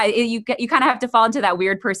you kind of have to fall into that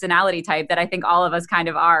weird personality type that I think all of us kind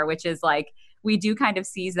of are, which is like, we do kind of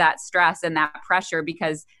seize that stress and that pressure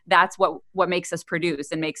because that's what makes us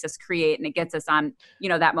produce and makes us create, and it gets us on,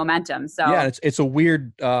 that momentum. So yeah, it's a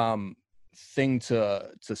weird thing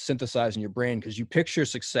to synthesize in your brain, because you picture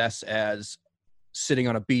success as sitting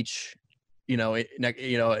on a beach,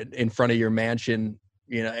 in front of your mansion,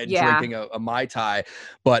 and drinking a Mai Tai.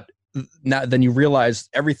 But now then you realize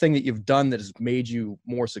everything that you've done that has made you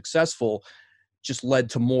more successful just led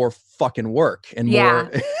to more fucking work and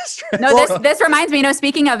more. No, this reminds me,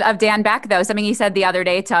 speaking of Dan Beck, though, something he said the other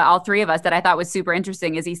day to all three of us that I thought was super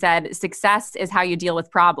interesting is he said, success is how you deal with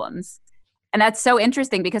problems. And that's so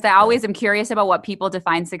interesting because I always am curious about what people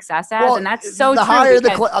define success as. And that's so the true.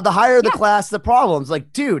 The higher the class, the problems.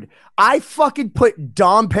 Like, dude, I fucking put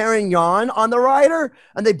Dom Perignon on the rider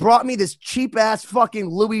and they brought me this cheap ass fucking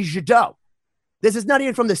Louis Jadot. This is not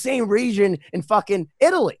even from the same region in fucking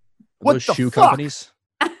Italy. What those the shoe fuck? Companies?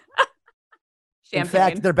 In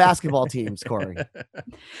fact, they're basketball teams, Corey.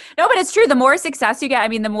 No, but it's true. The more success you get, I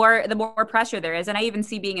mean, the more pressure there is. And I even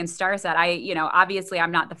see being in Starset, obviously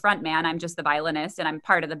I'm not the front man. I'm just the violinist and I'm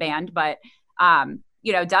part of the band. But,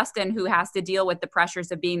 Dustin, who has to deal with the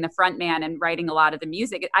pressures of being the front man and writing a lot of the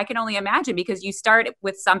music, I can only imagine, because you start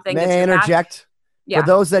with something. May I interject? Yeah. For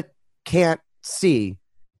those that can't see,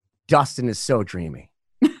 Dustin is so dreamy.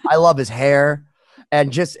 I love his hair.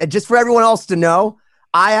 And just for everyone else to know,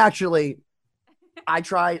 I tried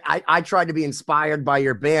to be inspired by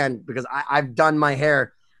your band because I've done my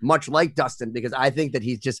hair much like Dustin, because I think that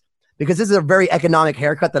because this is a very economic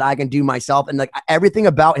haircut that I can do myself. And like everything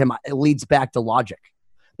about him, it leads back to logic.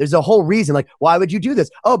 There's a whole reason. Like, why would you do this?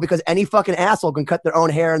 Oh, because any fucking asshole can cut their own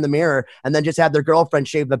hair in the mirror and then just have their girlfriend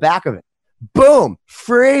shave the back of it. Boom.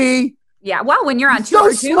 Free. Yeah, well, when you're on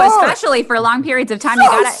tour too, especially for long periods of time, you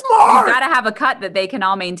gotta have a cut that they can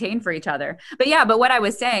all maintain for each other. But what I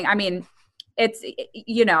was saying, I mean, it's,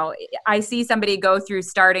 I see somebody go through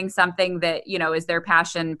starting something that, is their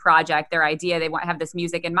passion project, their idea. They want to have this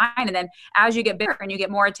music in mind. And then as you get bigger and you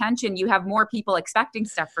get more attention, you have more people expecting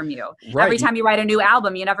stuff from you. Right. Every time you write a new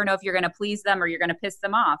album, you never know if you're going to please them or you're going to piss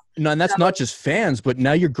them off. No, and that's not just fans, but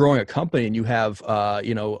now you're growing a company and you have,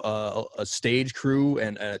 a stage crew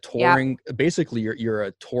and a touring. Yeah. Basically, you're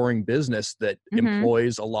a touring business that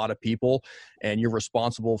employs a lot of people, and you're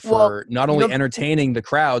responsible for not only entertaining the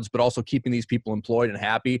crowds, but also keeping these people employed and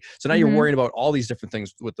happy. So now you're worrying about all these different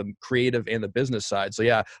things with the creative and the business side. So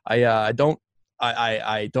yeah, I don't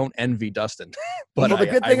envy Dustin. But the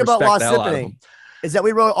good thing about Lost Symphony is that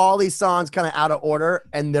we wrote all these songs kind of out of order,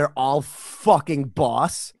 and they're all fucking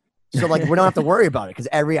boss. So like we don't have to worry about it because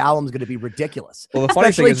every album is going to be ridiculous. Well, the funny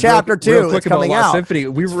especially thing is, Chapter 2 that's coming out. Symphony,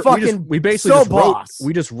 we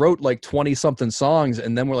just wrote like 20 something songs,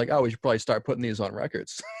 and then we're like, oh, we should probably start putting these on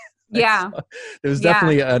records. Yeah, it was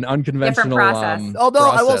definitely an unconventional process. Although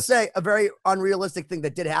I will say a very unrealistic thing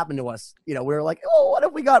that did happen to us. We were like, oh, what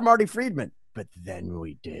if we got Marty Friedman? But then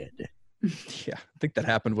we did. Yeah, I think that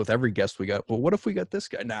happened with every guest we got. Well, what if we got this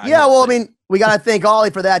guy? Nah. Yeah, well, I mean, we got to thank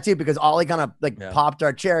Ollie for that too, because Ollie kind of popped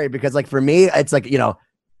our cherry. Because like for me, it's like,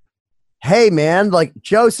 hey man, like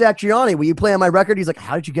Joe Satriani, will you play on my record? He's like,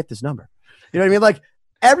 how did you get this number? You know what I mean? Like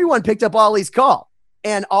everyone picked up Ollie's call,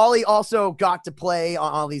 and Ollie also got to play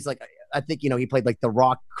on all these like I think, he played like the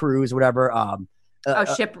Rock Cruise, whatever.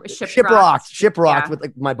 Shiprocked with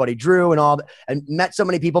like my buddy Drew and all that, and met so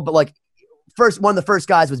many people. But like one of the first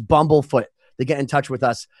guys was Bumblefoot to get in touch with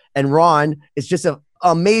us. And Ron is just an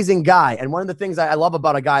amazing guy. And one of the things I love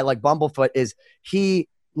about a guy like Bumblefoot is he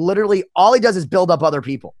literally, all he does is build up other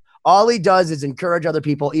people. All he does is encourage other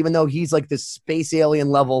people, even though he's like this space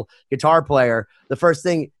alien level guitar player. The first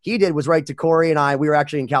thing he did was write to Corey and I. We were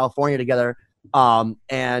actually in California together.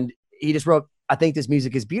 And he just wrote, "I think this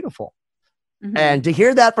music is beautiful." Mm-hmm. And to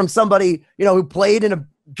hear that from somebody, who played in a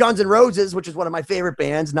Guns N' Roses, which is one of my favorite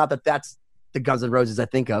bands, not that that's the Guns N' Roses I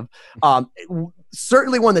think of,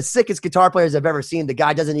 certainly one of the sickest guitar players I've ever seen. The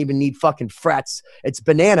guy doesn't even need fucking frets. It's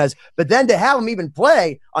bananas. But then to have him even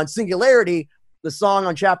play on Singularity, the song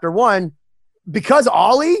on Chapter 1, because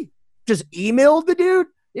Ollie just emailed the dude.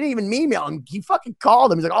 He didn't even email him. He fucking called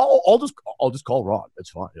him. He's like, "Oh, I'll just call Ron.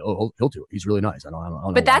 It's fine. He'll do it. He's really nice." I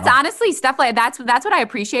don't but that's honestly stuff like that's what I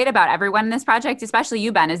appreciate about everyone in this project, especially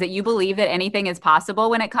you, Ben, is that you believe that anything is possible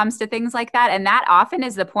when it comes to things like that. And that often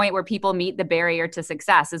is the point where people meet the barrier to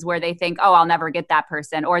success, is where they think, "Oh, I'll never get that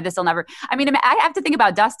person," or "This will never." I mean, I have to think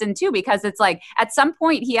about Dustin too, because it's like at some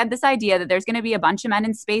point he had this idea that there's going to be a bunch of men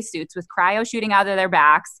in spacesuits with cryo shooting out of their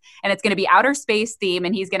backs, and it's going to be outer space theme,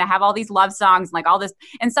 and he's going to have all these love songs and like all this.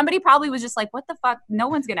 And somebody probably was just like, "What the fuck? No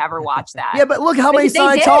one's going to ever watch that." Yeah, but look how many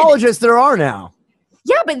Scientologists there are now.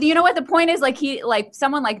 Yeah, but you know what? The point is, like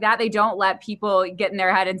someone like that, they don't let people get in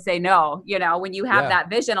their head and say no. When you have that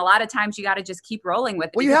vision, a lot of times you got to just keep rolling with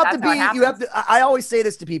it. Well, you have to. I always say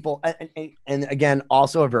this to people, and again,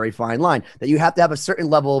 also a very fine line, that you have to have a certain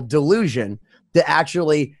level of delusion to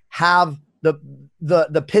actually have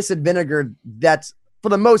the piss and vinegar that's, for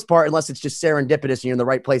the most part, unless it's just serendipitous and you're in the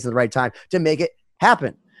right place at the right time, to make it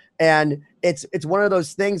happen. And it's one of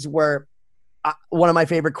those things where one of my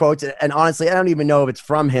favorite quotes, and honestly, I don't even know if it's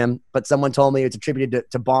from him, but someone told me it's attributed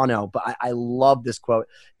to Bono, but I love this quote,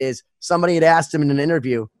 is somebody had asked him in an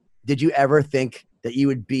interview, "Did you ever think that you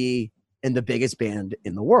would be in the biggest band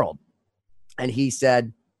in the world?" And he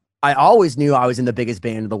said, "I always knew I was in the biggest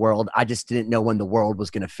band in the world. I just didn't know when the world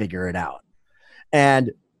was going to figure it out."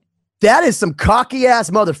 And that is some cocky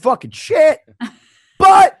ass motherfucking shit.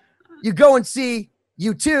 But you go and see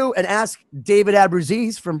U2 and ask David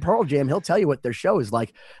Abruzzi from Pearl Jam. He'll tell you what their show is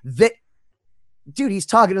like. Dude, he's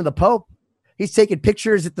talking to the Pope. He's taking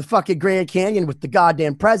pictures at the fucking Grand Canyon with the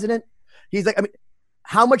goddamn president. He's like, I mean,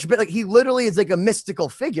 how much, like, he literally is like a mystical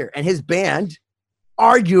figure, and his band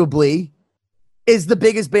arguably is the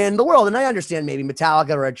biggest band in the world. And I understand maybe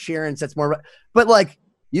Metallica or Ed Sheeran sets more, but like,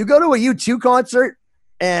 you go to a U2 concert,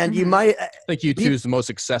 and you might think U2 is the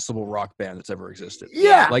most accessible rock band that's ever existed.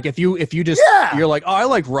 Yeah. Like if you just, you're like, "Oh, I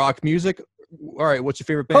like rock music." All right. What's your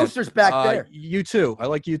favorite band? Posters back there. U2. I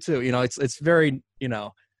like U2. It's very,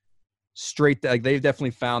 straight. Like they've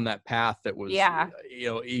definitely found that path that was,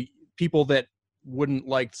 people that wouldn't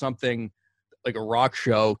like something like a rock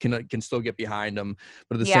show can still get behind them.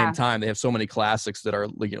 But at the same time, they have so many classics that are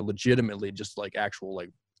legitimately just like actual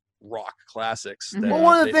like rock classics. Mm-hmm. Well,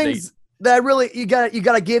 one of the things that really you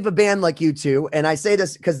gotta give a band like U2, and I say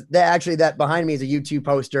this because that behind me is a U2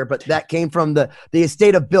 poster, but that came from the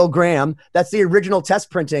estate of Bill Graham. That's the original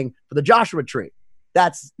test printing for the Joshua Tree.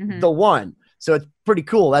 That's the one. So it's pretty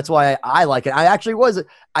cool. That's why I like it.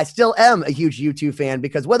 I still am a huge U2 fan,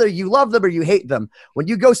 because whether you love them or you hate them, when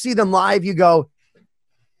you go see them live, you go,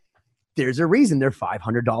 "There's a reason they're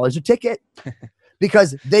 $500 a ticket,"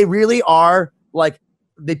 because they really are like,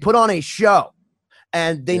 they put on a show.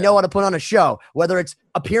 And they know how to put on a show, whether it's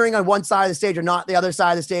appearing on one side of the stage or not the other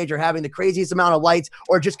side of the stage, or having the craziest amount of lights,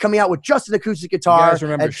 or just coming out with just an acoustic guitar. You guys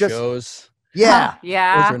remember shows? Yeah.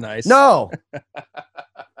 Yeah. Those are nice. No.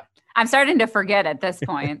 I'm starting to forget at this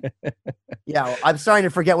point. Yeah. Well, I'm starting to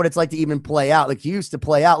forget what it's like to even play out. Like, you used to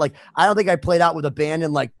play out. Like, I don't think I played out with a band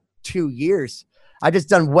in like 2 years. I just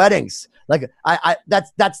done weddings. Like,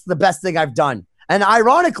 that's the best thing I've done. And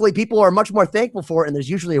ironically, people are much more thankful for it, and there's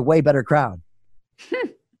usually a way better crowd.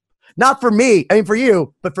 Not for me. I mean, for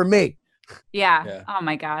you, but for me. Yeah. Oh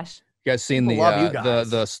my gosh. You guys seen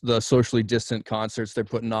the socially distant concerts they're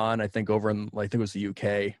putting on? I think over in, I think it was the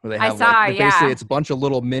UK, where they have basically it's a bunch of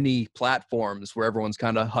little mini platforms where everyone's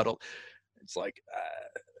kind of huddled. It's like,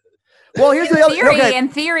 well, here's in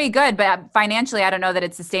theory, good, but financially, I don't know that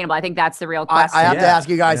it's sustainable. I think that's the real question. I have to ask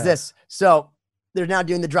you guys this. So they're now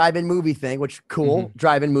doing the drive-in movie thing, which cool. Mm-hmm.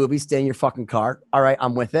 Drive-in movie, stay in your fucking car. All right,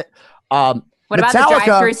 I'm with it. What about the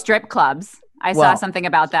drive-through strip clubs? I saw something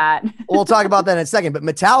about that. We'll talk about that in a second. But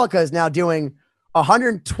Metallica is now doing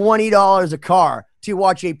 $120 a car to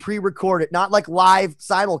watch a pre-recorded, not like live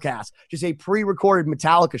simulcast, just a pre-recorded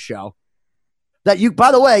Metallica show That you,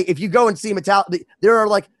 by the way, if you go and see Metallica, there are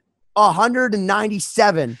like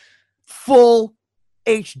 197 full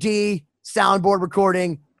HD soundboard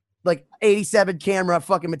recording, like 87 camera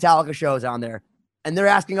fucking Metallica shows on there. And they're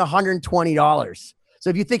asking $120. So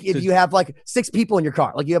if you have like 6 people in your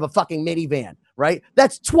car, like you have a fucking minivan, right?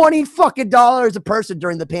 That's $20 fucking dollars a person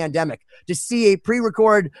during the pandemic to see a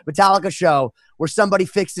pre-recorded Metallica show where somebody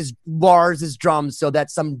fixes Lars's drums so that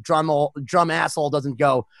some drum asshole doesn't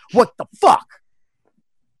go, what the fuck?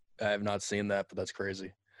 I have not seen that, but that's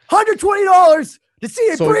crazy. $120 to see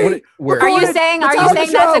a Are you saying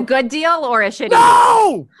that's a good deal or a shitty?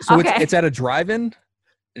 No! So it's at a drive-in?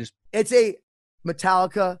 It's a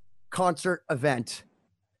Metallica concert event,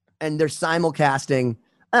 and they're simulcasting.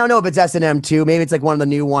 I don't know if it's S&M too. Maybe it's like one of the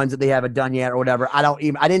new ones that they haven't done yet or whatever. I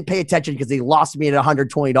didn't pay attention because they lost me at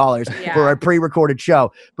 $120 for a pre-recorded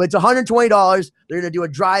show. But it's $120. They're going to do a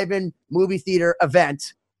drive-in movie theater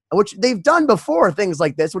event, which they've done before, things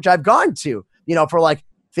like this, which I've gone to, for like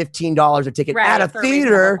 $15 a ticket at a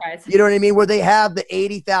theater, you know what I mean? Where they have the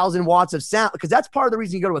 80,000 watts of sound, because that's part of the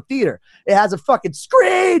reason you go to a theater. It has a fucking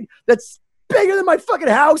screen that's bigger than my fucking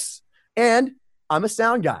house. And I'm a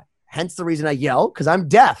sound guy. Hence the reason I yell, because I'm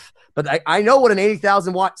deaf. But I know what an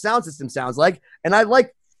 80,000 watt sound system sounds like. And I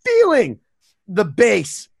like feeling the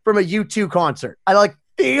bass from a U2 concert. I like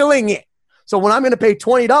feeling it. So when I'm going to pay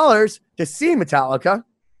 $20 to see Metallica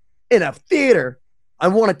in a theater, I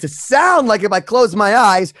want it to sound like, if I close my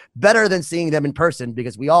eyes, better than seeing them in person,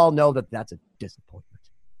 because we all know that that's a disappointment.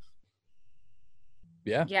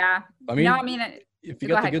 Yeah. Yeah. I mean, if you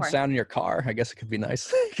got the good sound in your car, I guess it could be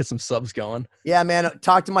nice. Get some subs going. Yeah, man.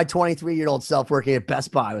 Talk to my 23-year-old self working at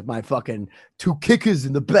Best Buy with my fucking 2 kickers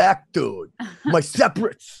in the back, dude. My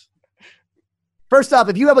separates. First off,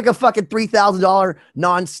 if you have like a fucking $3,000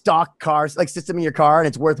 non-stock car, like system in your car, and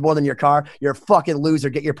it's worth more than your car, you're a fucking loser.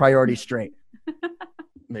 Get your priorities straight.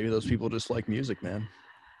 Maybe those people just like music, man.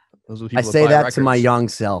 Those are people I say that records. to my young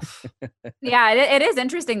self. Yeah, it is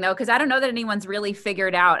interesting though, because I don't know that anyone's really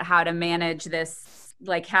figured out how to manage this,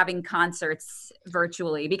 like having concerts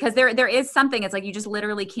virtually, because there is something. It's like you just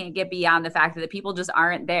literally can't get beyond the fact that the people just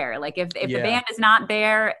aren't there. Like if the band is not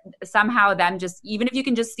there, somehow them just, even if you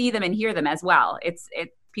can just see them and hear them as well,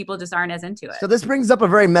 people just aren't as into it. So this brings up a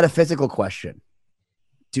very metaphysical question.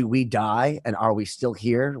 Do we die and are we still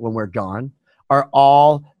here when we're gone? Are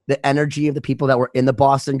all the energy of the people that were in the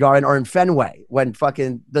Boston Garden or in Fenway when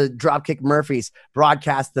fucking the Dropkick Murphys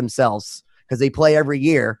broadcast themselves, because they play every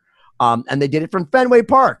year, and they did it from Fenway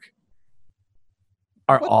Park.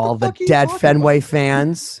 Are all the dead Fenway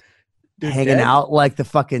fans hanging out like the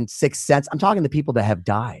fucking Sixth Sense? I'm talking to people that have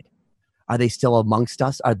died. Are they still amongst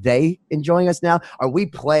us? Are they enjoying us now? Are we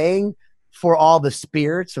playing for all the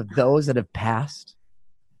spirits of those that have passed?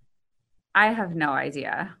 I have no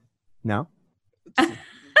idea. No?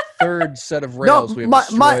 Third set of rails we've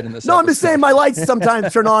destroyed in this episode. I'm just saying my lights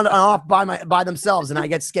sometimes turn on and off by themselves, and I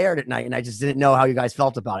get scared at night, and I just didn't know how you guys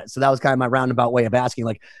felt about it. So that was kind of my roundabout way of asking,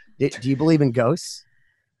 like, do you believe in ghosts?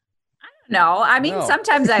 No, I mean,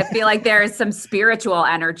 sometimes I feel like there's some spiritual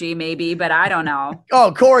energy maybe, but I don't know.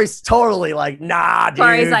 Oh, Corey's totally like, nah, dude.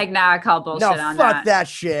 Corey's like, nah, call bullshit on that. No, fuck that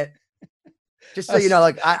shit. Just so you know,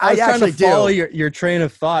 like I actually do follow your train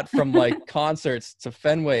of thought from like concerts to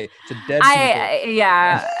Fenway to dead people.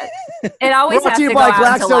 Yeah, it always brought has to you to by go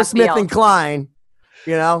out GlaxoSmithKline.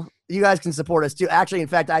 You know, you guys can support us too. Actually, in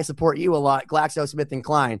fact, I support you a lot,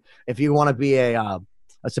 GlaxoSmithKline. If you want to be a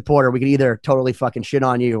supporter, we could either totally fucking shit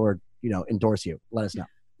on you or endorse you. Let us know.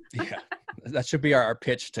 Yeah, that should be our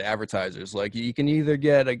pitch to advertisers. Like, you can either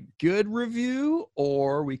get a good review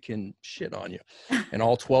or we can shit on you. And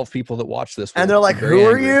all 12 people that watch this, and they're like, "Who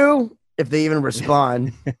are you?" If they even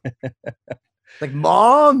respond, like,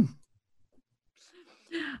 "Mom."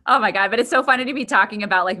 Oh my God. But it's so funny to be talking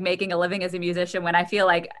about like making a living as a musician when I feel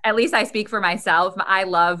like, at least I speak for myself, I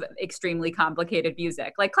love extremely complicated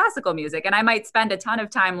music, like classical music. And I might spend a ton of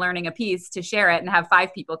time learning a piece to share it and have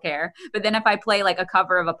 5 people care. But then if I play like a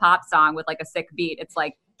cover of a pop song with like a sick beat, it's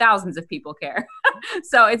like thousands of people care.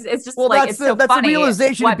 So it's just that's the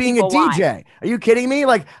realization of being a DJ. Want. Are you kidding me?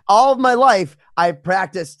 Like all of my life, I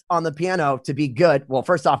practiced on the piano to be good. Well,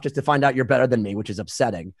 first off, just to find out you're better than me, which is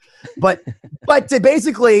upsetting. But to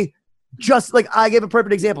basically just like, I gave a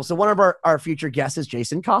perfect example. So one of our future guests is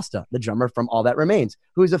Jason Costa, the drummer from All That Remains,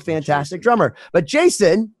 who's a fantastic drummer. But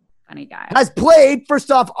Jason funny guy. Has played, first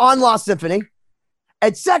off, on Lost Symphony.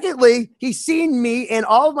 And secondly, he's seen me in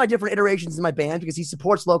all of my different iterations in my band because he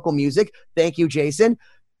supports local music. Thank you, Jason.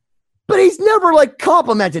 But he's never like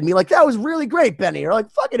complimented me like, that was really great, Benny, or like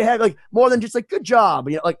fucking head, like more than just like good job.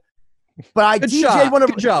 Like But I DJ'd one of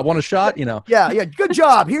good job. Want a shot? You know. Yeah. Good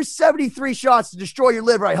job. Here's 73 shots to destroy your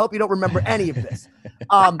liver. I hope you don't remember any of this.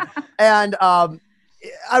 I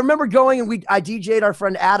remember going and I DJ'd our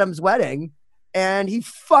friend Adam's wedding, and he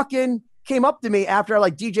fucking came up to me after I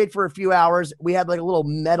like DJ'd for a few hours. We had like a little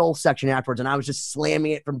metal section afterwards, and I was just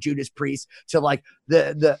slamming it from Judas Priest to like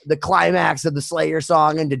the climax of the Slayer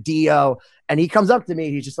song into Dio. And he comes up to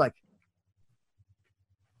me, he's just like,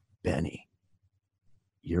 Benny,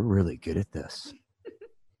 you're really good at this.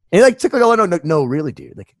 And he like took like, oh no, really,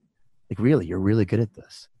 dude. Like really, you're really good at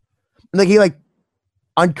this. And like he like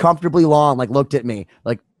uncomfortably long, like looked at me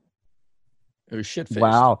like, it was shit-faced.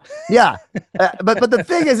 Wow. Yeah. But the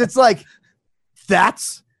thing is, it's like,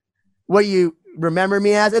 that's what you remember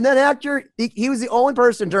me as. And then after he was the only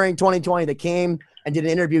person during 2020 that came and did an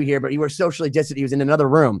interview here, but you were socially distant. He was in another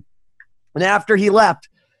room. And after he left,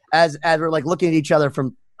 as we're like looking at each other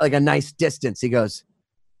from like a nice distance, he goes,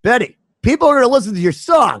 Betty, people are going to listen to your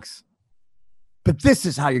songs, but this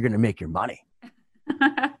is how you're going to make your money.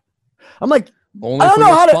 I'm like, only for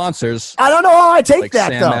your sponsors. I don't know how I take like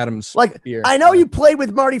that Sam though. Adams like beer. I know you played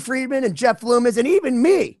with Marty Friedman and Jeff Loomis and even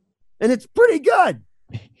me, and it's pretty good.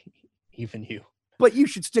 Even you. But you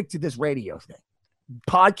should stick to this radio thing,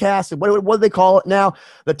 podcast, and what do they call it now?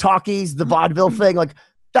 The talkies, the vaudeville thing. Like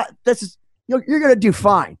that. This is you're gonna do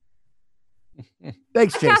fine.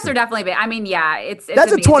 Thanks, Jason. Podcasts are definitely big. I mean, yeah, it's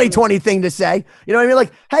that's amazing. A 2020 thing to say. You know what I mean?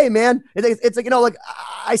 Like, hey, man, it's like, you know, like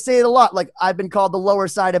I say it a lot. Like I've been called the lower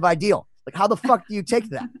side of ideal. Like, how the fuck do you take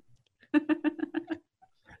that?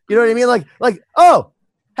 You know what I mean? Like, oh,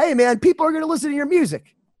 hey, man, people are going to listen to your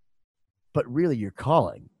music. But really, your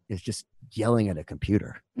calling is just yelling at a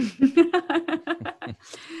computer.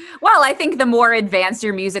 Well, I think the more advanced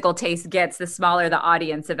your musical taste gets, the smaller the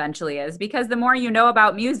audience eventually is, because the more you know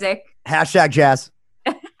about music. Hashtag jazz.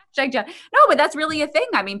 No, but that's really a thing.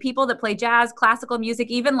 I mean, people that play jazz, classical music,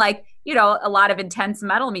 even like, you know, a lot of intense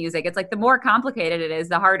metal music, it's like the more complicated it is,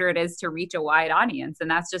 the harder it is to reach a wide audience.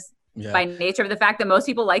 And that's just by nature of the fact that most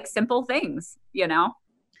people like simple things, you know?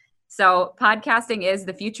 So podcasting is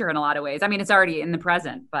the future in a lot of ways. I mean, it's already in the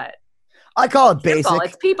present, but I call it basic.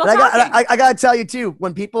 It's people talking. I got to tell you too,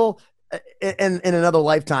 when people in another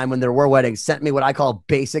lifetime, when there were weddings, sent me what I call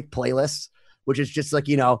basic playlists, which is just like,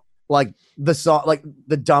 you know, like the song, like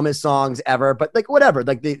the dumbest songs ever, but like whatever,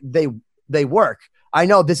 like they work. I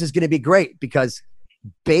know this is going to be great because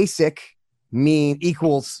basic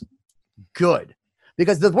equals good.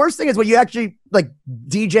 Because the worst thing is when you actually like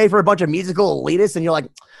DJ for a bunch of musical elitists and you're like,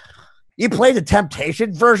 you play the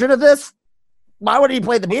Temptation version of this? Why wouldn't you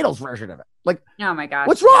play the Beatles version of it? Like, oh my gosh,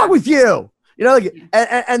 what's wrong with you? You know, like,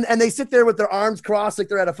 and they sit there with their arms crossed like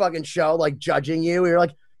they're at a fucking show, like judging you. And you're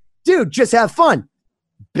like, dude, just have fun.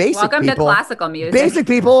 Welcome to classical music. Basic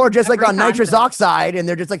people are just like on nitrous oxide, and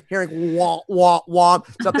they're just like hearing womp womp womp,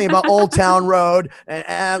 something about Old Town Road,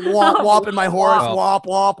 and womp womp in my horse, womp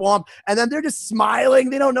womp womp, and then they're just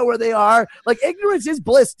smiling. They don't know where they are. Like ignorance is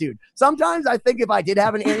bliss, dude. Sometimes I think if I did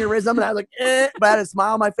have an aneurysm and I was like, but I had a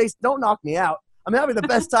smile on my face, don't knock me out. I'm having the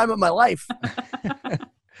best time of my life.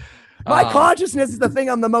 My consciousness is the thing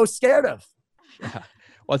I'm the most scared of. Yeah.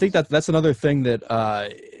 Well, I think that's another thing that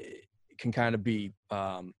can kind of be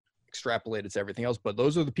extrapolated to everything else, but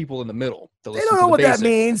those are the people in the middle. They don't know what that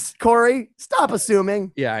means, Corey. Stop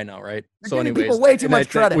assuming. Yeah, I know, right? You're giving people way too much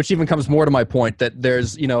credit. Which even comes more to my point that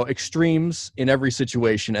there's, you know, extremes in every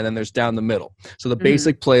situation, and then there's down the middle. So the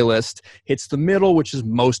basic playlist hits the middle, which is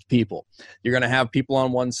most people. You're going to have people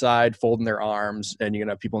on one side folding their arms, and you're going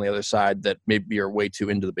to have people on the other side that maybe are way too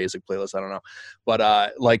into the basic playlist. I don't know.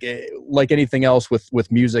 But like anything else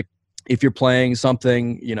with music, if you're playing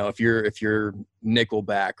something, you know, if you're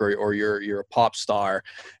Nickelback or you're a pop star,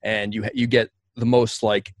 and you get the most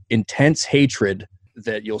like intense hatred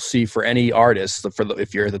that you'll see for any artist,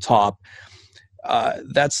 if you're at the top,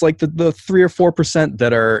 that's like the 3 or 4%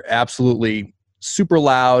 that are absolutely super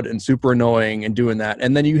loud and super annoying and doing that.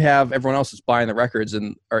 And then you have everyone else that's buying the records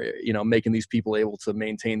and are, you know, making these people able to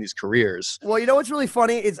maintain these careers. Well, you know what's really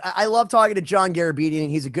funny is I love talking to John Garabedian.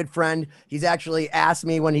 He's a good friend. He's actually asked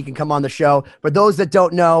me when he can come on the show. For those that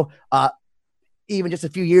don't know, even just a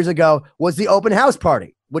few years ago was the open house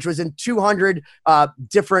party, which was in 200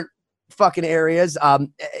 different fucking areas.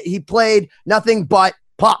 He played nothing but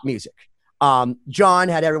pop music. John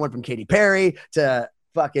had everyone from Katy Perry to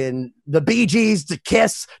fucking the Bee Gees to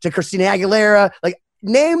Kiss to Christina Aguilera. Like,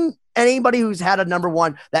 name anybody who's had a number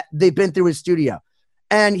one that they've been through his studio.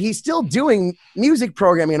 And he's still doing music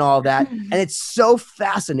programming and all of that. And it's so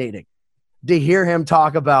fascinating to hear him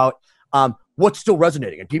talk about what's still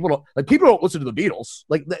resonating? And people don't listen to the Beatles.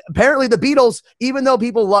 Like apparently the Beatles, even though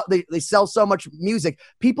people love, they sell so much music,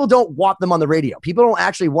 people don't want them on the radio. People don't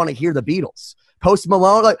actually want to hear the Beatles. Post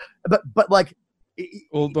Malone, like, but like,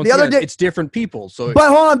 well, the other day, it's different people. So, but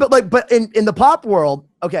hold on, but in the pop world,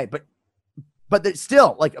 okay, but it's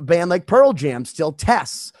still like a band like Pearl Jam still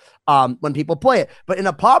tests when people play it. But in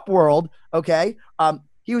a pop world, okay,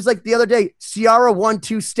 he was like the other day, Ciara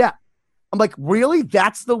 1-2 Step. I'm like, really?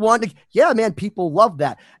 That's the one? Like, yeah, man, people love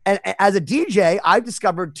that. And as a DJ, I've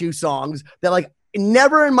discovered 2 songs that like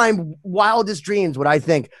never in my wildest dreams would I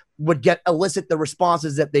think would elicit the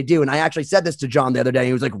responses that they do. And I actually said this to John the other day.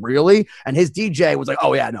 He was like, really? And his DJ was like,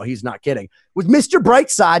 oh yeah, no, he's not kidding. It was Mr.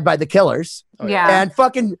 Brightside by The Killers. Oh, yeah. And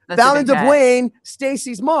fucking Fountains of Wayne,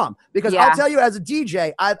 Stacy's Mom. Because I'll tell you, as a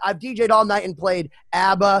DJ, I've DJ'd all night and played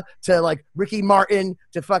ABBA to like Ricky Martin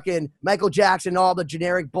to fucking Michael Jackson, all the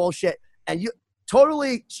generic bullshit. And you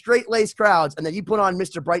totally straight-laced crowds, and then you put on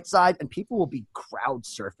Mr. Brightside, and people will be crowd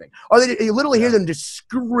surfing. Or you literally hear them just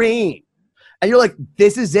scream. And you're like,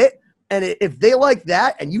 this is it? And if they like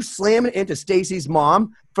that, and you slam it into Stacy's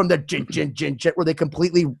Mom from the Jin Jin Jin Jit, where they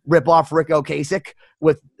completely rip off Rick Ocasek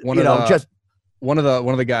with, one of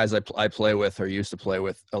the guys I play with or used to play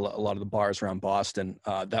with a lot of the bars around Boston,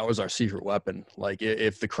 that was our secret weapon. Like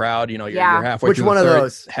if the crowd, you're halfway Which through one the of third,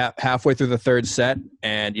 those? Halfway through the third set,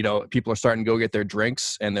 and people are starting to go get their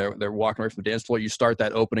drinks and they're walking away from the dance floor. You start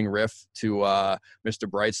that opening riff to Mr.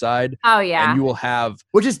 Brightside. Oh yeah, and you will have,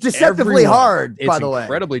 which is deceptively hard. By the way, it's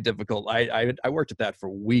incredibly difficult. I worked at that for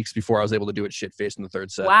weeks before I was able to do it shit faced in the third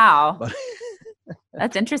set. Wow.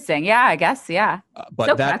 That's interesting. Yeah, I guess. Yeah. But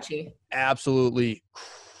so that catchy. Absolutely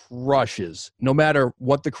crushes no matter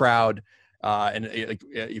what the crowd. And like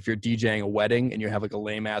if you're DJing a wedding and you have like a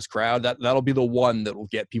lame ass crowd, that'll be the one that will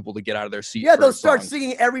get people to get out of their seat. Yeah, they'll start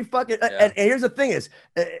singing every fucking. And here's the thing: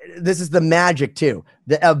 this is the magic too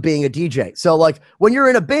of being a DJ. So like when you're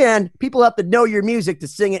in a band, people have to know your music to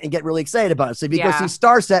sing it and get really excited about it. So if you go see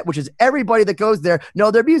Starset, which is everybody that goes there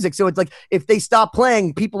know their music, so it's like if they stop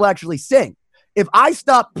playing, people actually sing. If I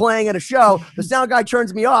stop playing at a show, the sound guy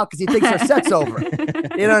turns me off because he thinks our set's over.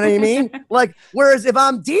 You know what I mean? Like, whereas if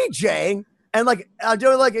I'm DJing and like I'm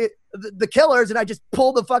doing like the Killers and I just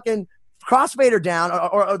pull the fucking crossfader down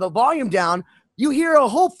or the volume down, you hear a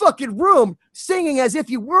whole fucking room singing as if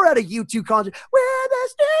you were at a U2 concert. Where the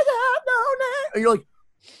stars have no name. And you're like,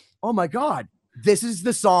 oh my God, this is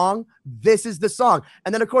the song. This is the song.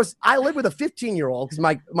 And then, of course, I live with a 15-year-old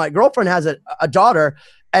because my girlfriend has a daughter.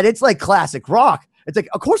 And it's like classic rock. It's like,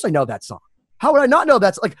 of course I know that song. How would I not know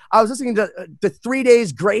that's like, I was listening to the 3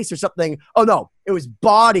 Days Grace or something. Oh no, it was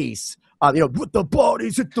Bodies. With the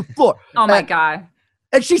bodies hit the floor. Oh my God.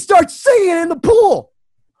 And she starts singing in the pool.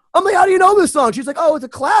 I'm like, how do you know this song? She's like, oh, it's a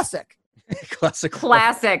classic. Classic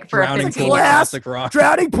for Drowning a Pool, classic rock.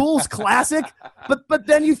 Drowning Pool's classic. But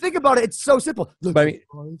then you think about it, it's so simple. Look, I mean,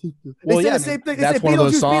 they say the same thing. They say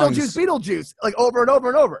Beetlejuice, like over and over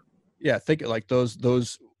and over. Yeah, think like those.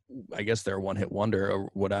 I guess they're one hit wonder. Or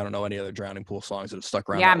what I don't know any other Drowning Pool songs that have stuck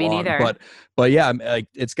around. Yeah, that me long. neither. But yeah, like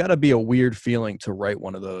it's got to be a weird feeling to write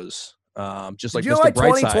one of those. Just like Did you Mr. know I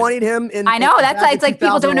Brightside. 2020'd him. I know that's it's like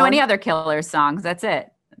people don't know any other Killers songs. That's it.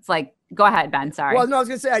 It's like, go ahead, Ben. Sorry. Well, no, I was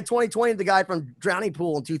gonna say I 2020'd the guy from Drowning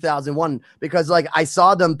Pool in 2001 because like I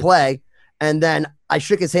saw them play and then I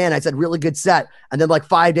shook his hand. I said, "Really good set," and then like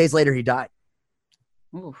 5 days later, he died.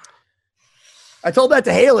 Oof. I told that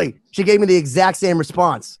to Haley. She gave me the exact same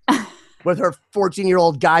response. With her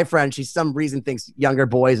 14-year-old guy friend, she some reason thinks younger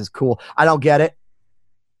boys is cool. I don't get it.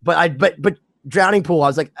 But Drowning Pool, I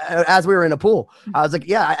was like, as we were in a pool, I was like,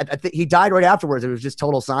 yeah, I think he died right afterwards. It was just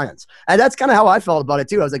total science. And that's kind of how I felt about it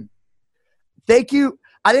too. I was like, thank you.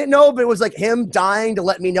 I didn't know if it was like him dying to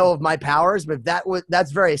let me know of my powers, but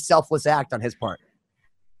that's very selfless act on his part.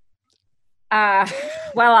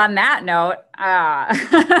 Well, on that note,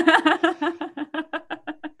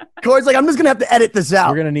 Corey's like, I'm just gonna have to edit this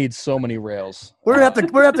out. We're gonna need so many rails. We're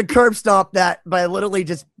gonna have to curb stomp that by literally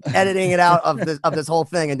just editing it out of this whole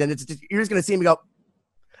thing, and then you're just gonna see me go.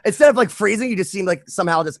 Instead of like freezing, you just seem like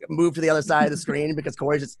somehow just move to the other side of the screen because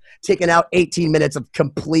Corey's just taking out 18 minutes of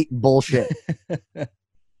complete bullshit.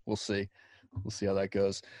 We'll see. We'll see how that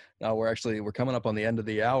goes. Now we're coming up on the end of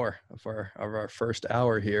the hour of our first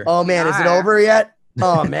hour here. Oh man, is it over yet?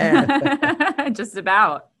 Oh man, just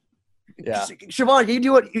about. Yeah, Siobhan, can you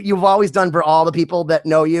do what you've always done for all the people that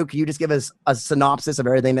know you? Can you just give us a synopsis of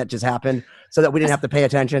everything that just happened so that we didn't have to pay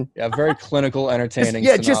attention? Yeah, very clinical, entertaining.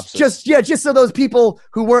 Just so those people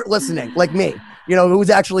who weren't listening, like me,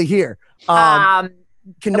 who's actually here.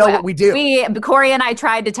 can know what we do. Corey and I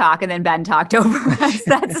tried to talk, and then Ben talked over us.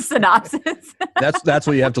 That's a synopsis. That's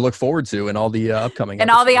what you have to look forward to in all the upcoming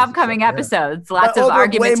all the upcoming episodes. Lots of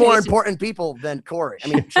argumentation. Way more important people than Corey. I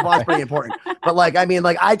mean, Siobhan's pretty important, but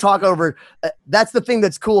I talk over. That's the thing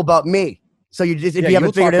that's cool about me. So if you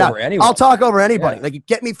haven't figured it out, I'll talk over anybody. Yeah. Like,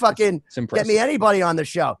 get me anybody on the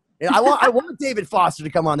show. I want David Foster to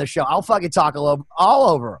come on the show. I'll fucking talk all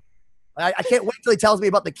over him. I can't wait till he tells me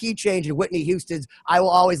about the key change in Whitney Houston's "I Will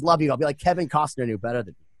Always Love You." I'll be like, Kevin Costner knew better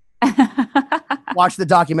than me. Watch the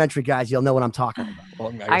documentary, guys. You'll know what I'm talking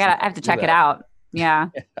about. Well, I have to check it out. Yeah.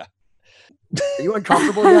 Are you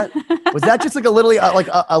uncomfortable yet? Was that just like a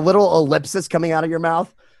little ellipsis coming out of your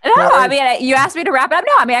mouth? No, I mean, you asked me to wrap it up.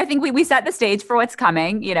 No, I mean, I think we set the stage for what's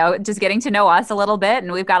coming, just getting to know us a little bit.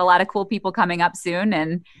 And we've got a lot of cool people coming up soon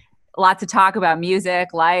and lots to talk about: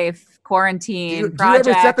 music, life, quarantine, projects. Do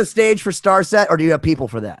you ever set the stage for Starset, or do you have people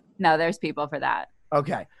for that? No, there's people for that.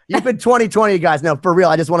 Okay. You've been 2020, guys. No, for real.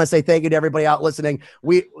 I just want to say thank you to everybody out listening.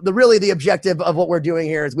 The objective of what we're doing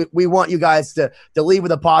here is we want you guys to leave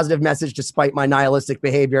with a positive message despite my nihilistic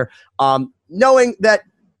behavior. Knowing that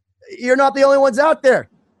you're not the only ones out there.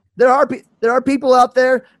 There are people out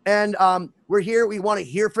there, and we're here. We want to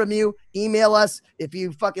hear from you. Email us if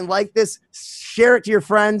you fucking like this. Share it to your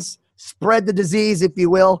friends. Spread the disease, if you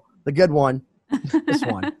will. The good one. This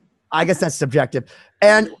one. I guess that's subjective.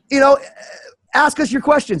 And, ask us your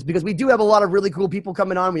questions, because we do have a lot of really cool people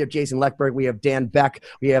coming on. We have Jason Leckberg. We have Dan Beck.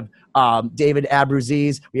 We have David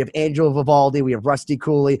Abruzese. We have Angel Vivaldi. We have Rusty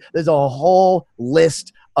Cooley. There's a whole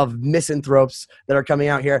list of misanthropes that are coming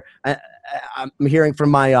out here. I'm hearing from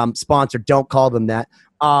my sponsor, don't call them that.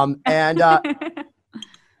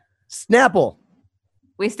 Snapple.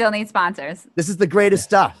 We still need sponsors. This is the greatest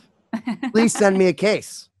stuff. Please send me a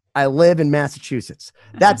case. I live in Massachusetts.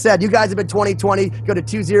 That said, you guys have been 2020. Go to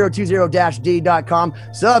 2020-d.com.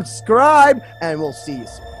 Subscribe, and we'll see you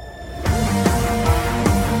soon.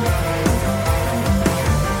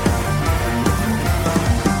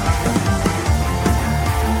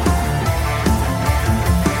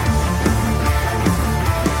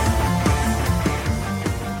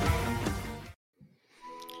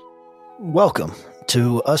 Welcome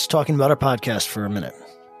to us talking about our podcast for a minute.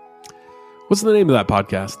 What's the name of that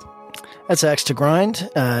podcast? That's Axe to Grind,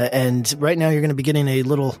 and right now you're going to be getting a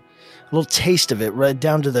little taste of it, right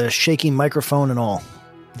down to the shaky microphone and all.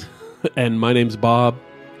 And my name's Bob.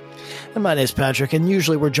 And my name's Patrick, and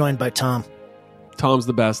usually we're joined by Tom. Tom's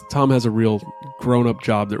the best. Tom has a real grown-up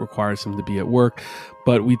job that requires him to be at work,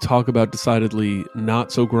 but we talk about decidedly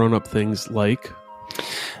not so grown-up things like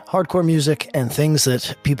hardcore music and things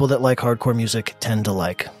that people that like hardcore music tend to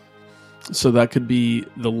like. So that could be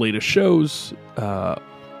the latest shows,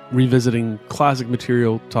 revisiting classic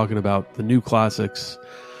material, talking about the new classics,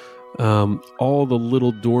 all the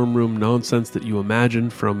little dorm room nonsense that you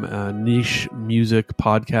imagine from niche music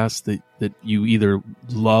podcasts that you either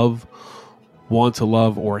love, want to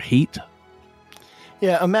love, or hate.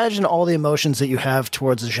 Yeah, imagine all the emotions that you have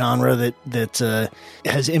towards a genre that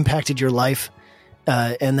has impacted your life,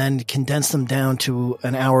 and then condense them down to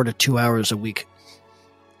an hour to 2 hours a week.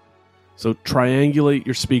 So triangulate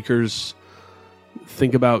your speakers,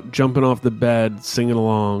 think about jumping off the bed, singing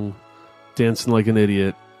along, dancing like an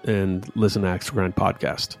idiot, and listen to Axe to Grind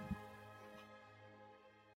podcast.